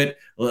to it,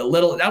 a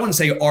little, I wouldn't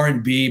say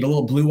R&B, but a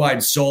little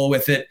blue-eyed soul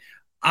with it.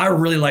 I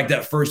really like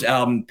that first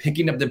album,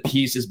 Picking Up the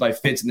Pieces by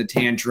Fitz and the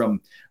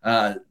Tantrum.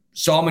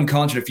 Saw them in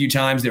concert a few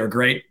times. They were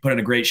great, put on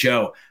a great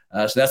show.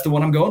 So that's the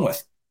one I'm going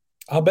with.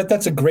 I'll bet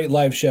that's a great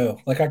live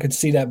show. Like, I could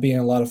see that being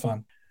a lot of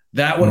fun.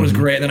 That one was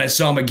great. Then I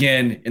saw them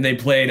again, and they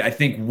played, I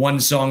think, one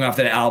song off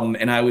that album,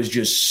 and I was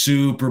just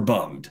super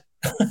bummed.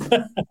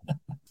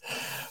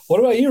 What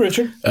about you,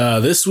 Richard?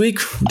 This week,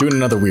 we're doing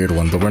another weird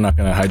one, but we're not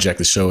going to hijack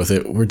the show with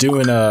it. We're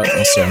doing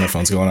let's see, my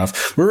phone's going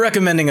off. We're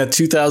recommending a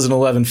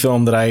 2011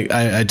 film that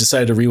I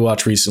decided to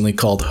rewatch recently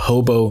called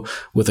Hobo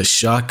with a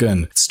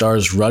Shotgun. It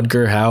stars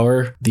Rutger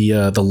Hauer,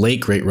 the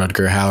late great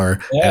Rutger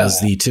Hauer, as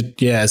the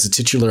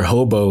titular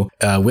hobo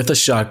with a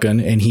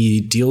shotgun, and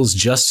he deals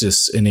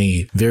justice in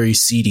a very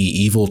seedy,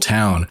 evil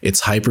town.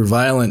 It's hyper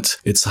violent.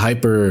 It's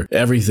hyper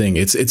everything.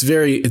 It's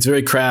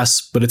very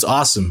crass, but it's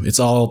awesome.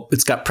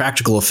 It's got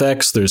practical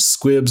effects. There's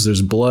squibs,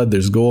 there's blood,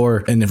 there's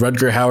gore, and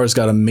Rutger Hauer's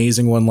got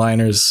amazing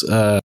one-liners.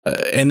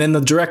 And then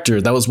the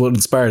director, that was what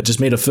inspired it,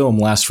 just made a film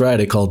last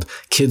Friday called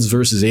Kids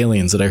vs.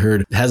 Aliens that I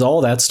heard has all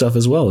that stuff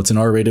as well. It's an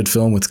R-rated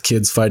film with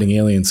kids fighting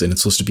aliens, and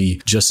it's supposed to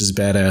be just as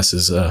badass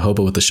as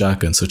Hobo with the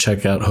Shotgun. So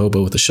check out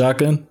Hobo with the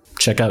Shotgun.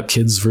 Check out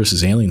Kids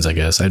vs. Aliens, I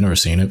guess. I've never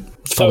seen it.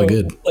 It's probably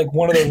good. Like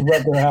one of those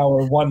Rutger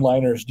Hauer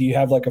one-liners, do you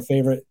have like a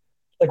favorite?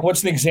 Like,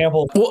 what's an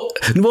example? Well,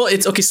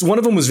 it's okay. So one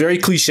of them was very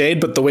cliched,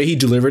 but the way he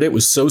delivered it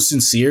was so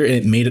sincere and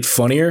it made it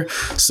funnier.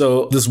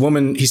 So this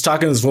woman, he's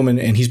talking to this woman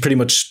and he's going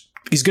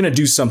to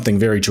do something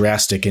very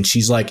drastic. And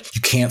she's like,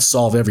 you can't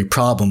solve every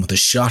problem with a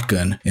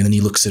shotgun. And then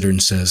he looks at her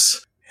and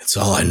says, it's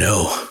all I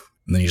know.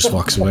 And then he just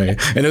walks away.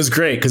 And it was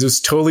great because it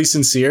was totally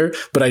sincere,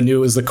 but I knew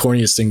it was the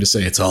corniest thing to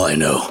say. It's all I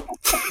know.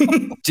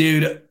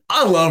 Dude,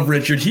 I love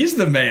Richard. He's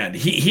the man.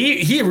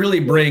 He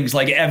really brings,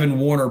 like Evan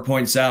Warner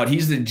points out,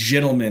 he's the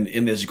gentleman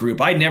in this group.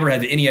 I never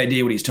had any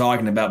idea what he's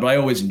talking about, but I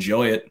always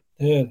enjoy it.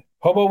 Dude,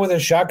 Hobo with a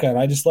Shotgun.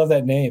 I just love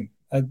that name.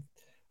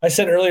 I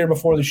said earlier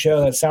before the show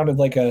that sounded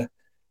like a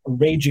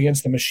Rage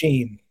Against the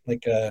Machine,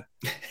 like a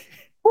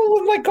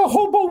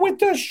hobo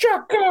with a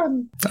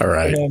shotgun. All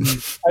right. And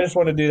I just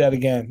want to do that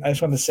again. I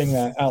just want to sing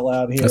that out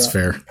loud here. That's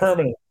fair.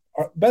 Permanent.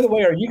 By the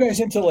way, are you guys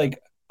into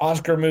like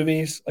Oscar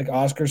movies, like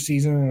Oscar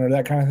season or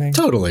that kind of thing?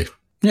 Totally.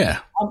 Yeah.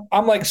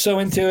 I'm like so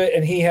into it.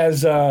 And he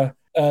has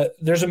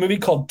there's a movie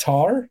called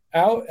Tar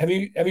out. Have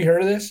you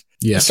heard of this?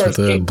 Yes, with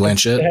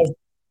Blanchett.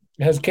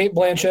 It has Kate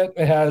Blanchett.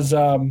 It has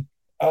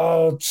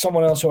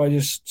someone else who I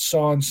just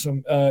saw in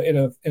some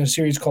in a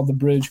series called The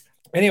Bridge.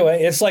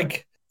 Anyway, it's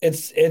like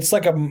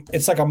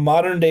a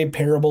modern day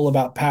parable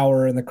about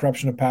power and the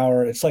corruption of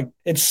power. It's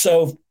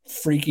so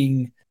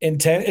freaking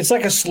intense. It's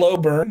like a slow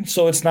burn,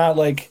 so it's not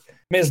like,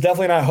 I mean, it's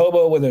definitely not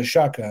Hobo with a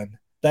Shotgun.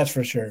 That's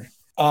for sure.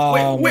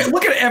 Wait,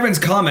 look at Evan's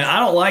comment. I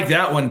don't like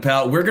that one,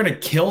 pal. We're going to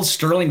kill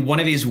Sterling one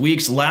of these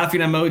weeks.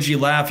 Laughing emoji,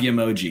 laughy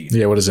emoji.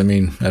 Yeah, what does it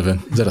mean, Evan?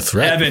 Is that a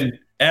threat?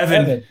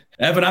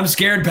 Evan, I'm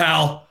scared,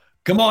 pal.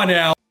 Come on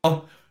now.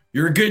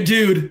 You're a good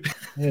dude.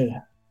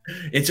 Yeah.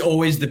 It's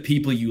always the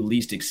people you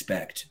least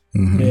expect.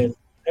 Mm-hmm. Yeah.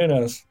 Who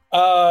knows?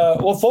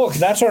 Well, folks,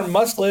 that's our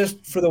must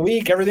list for the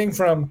week. Everything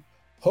from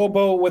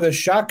Hobo with a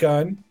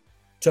Shotgun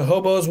to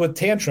hobos with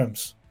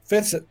tantrums.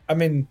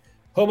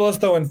 Hobos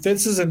throwing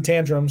fits and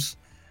tantrums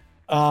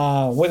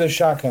with a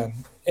shotgun.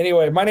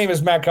 Anyway, my name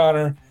is Matt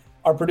Connor.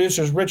 Our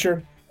producer is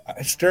Richard,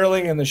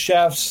 Sterling, and the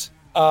chefs.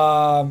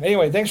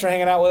 Anyway, thanks for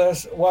hanging out with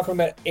us. Welcome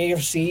to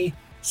AFC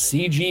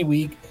CG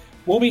Week.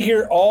 We'll be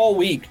here all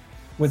week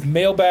with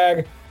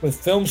mailbag, with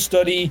film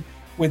study,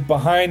 with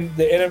behind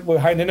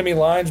enemy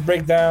lines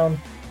breakdown.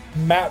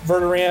 Matt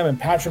Verderam and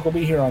Patrick will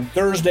be here on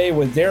Thursday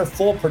with their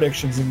full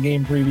predictions and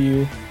game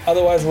preview.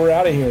 Otherwise, we're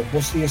out of here.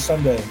 We'll see you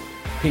Sunday.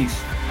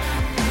 Peace.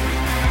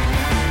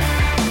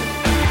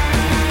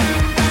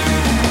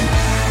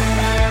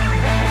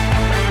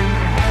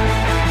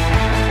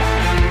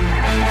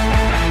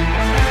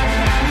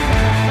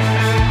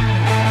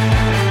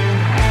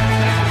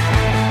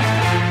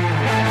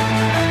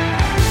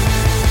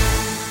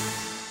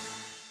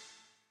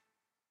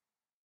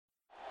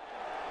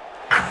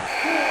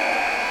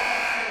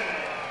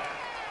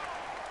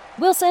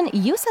 Wilson,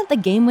 you sent the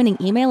game-winning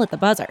email at the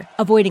buzzer,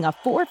 avoiding a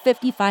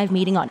 4:55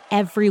 meeting on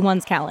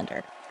everyone's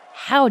calendar.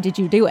 How did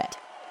you do it?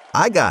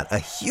 I got a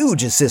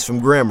huge assist from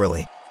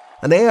Grammarly,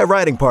 an AI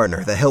writing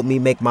partner that helped me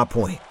make my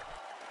point.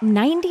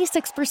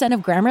 96% of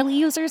Grammarly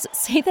users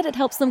say that it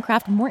helps them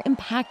craft more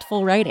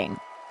impactful writing.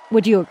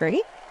 Would you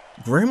agree?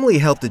 Grammarly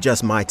helped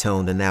adjust my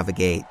tone to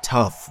navigate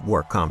tough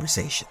work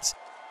conversations.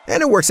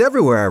 And it works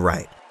everywhere I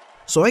write,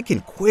 so I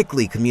can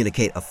quickly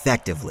communicate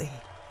effectively.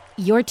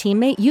 Your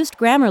teammate used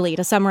Grammarly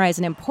to summarize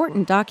an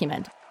important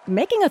document,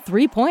 making a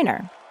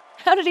 3-pointer.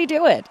 How did he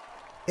do it?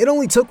 It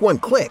only took one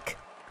click.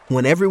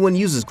 When everyone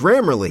uses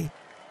Grammarly,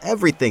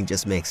 everything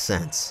just makes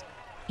sense.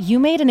 You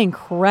made an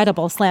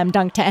incredible slam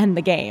dunk to end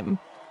the game.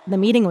 The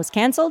meeting was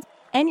canceled,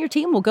 and your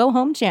team will go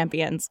home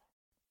champions.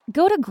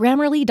 Go to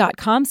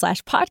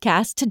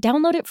Grammarly.com/podcast to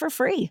download it for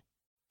free.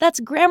 That's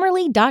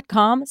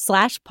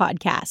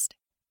Grammarly.com/podcast.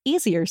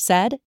 Easier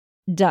said,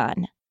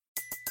 done.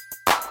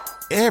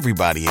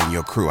 Everybody in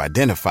your crew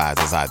identifies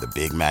as either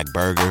Big Mac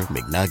Burger,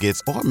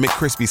 McNuggets, or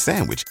McCrispy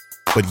Sandwich.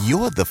 But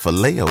you're the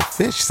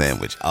Filet-O-Fish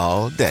Sandwich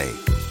all day.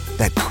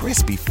 That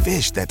crispy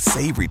fish, that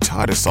savory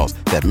tartar sauce,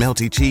 that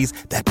melty cheese,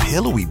 that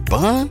pillowy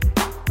bun.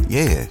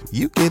 Yeah,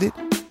 you get it.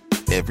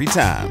 Every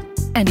time.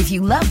 And if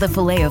you love the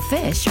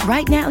Filet-O-Fish,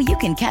 right now you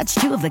can catch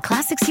 2 of the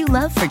classics you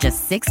love for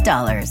just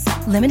 $6.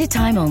 Limited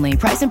time only.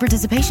 Price and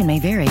participation may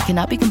vary.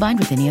 Cannot be combined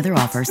with any other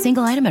offer.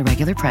 Single item at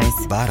regular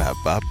price.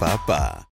 Ba-da-ba-ba-ba.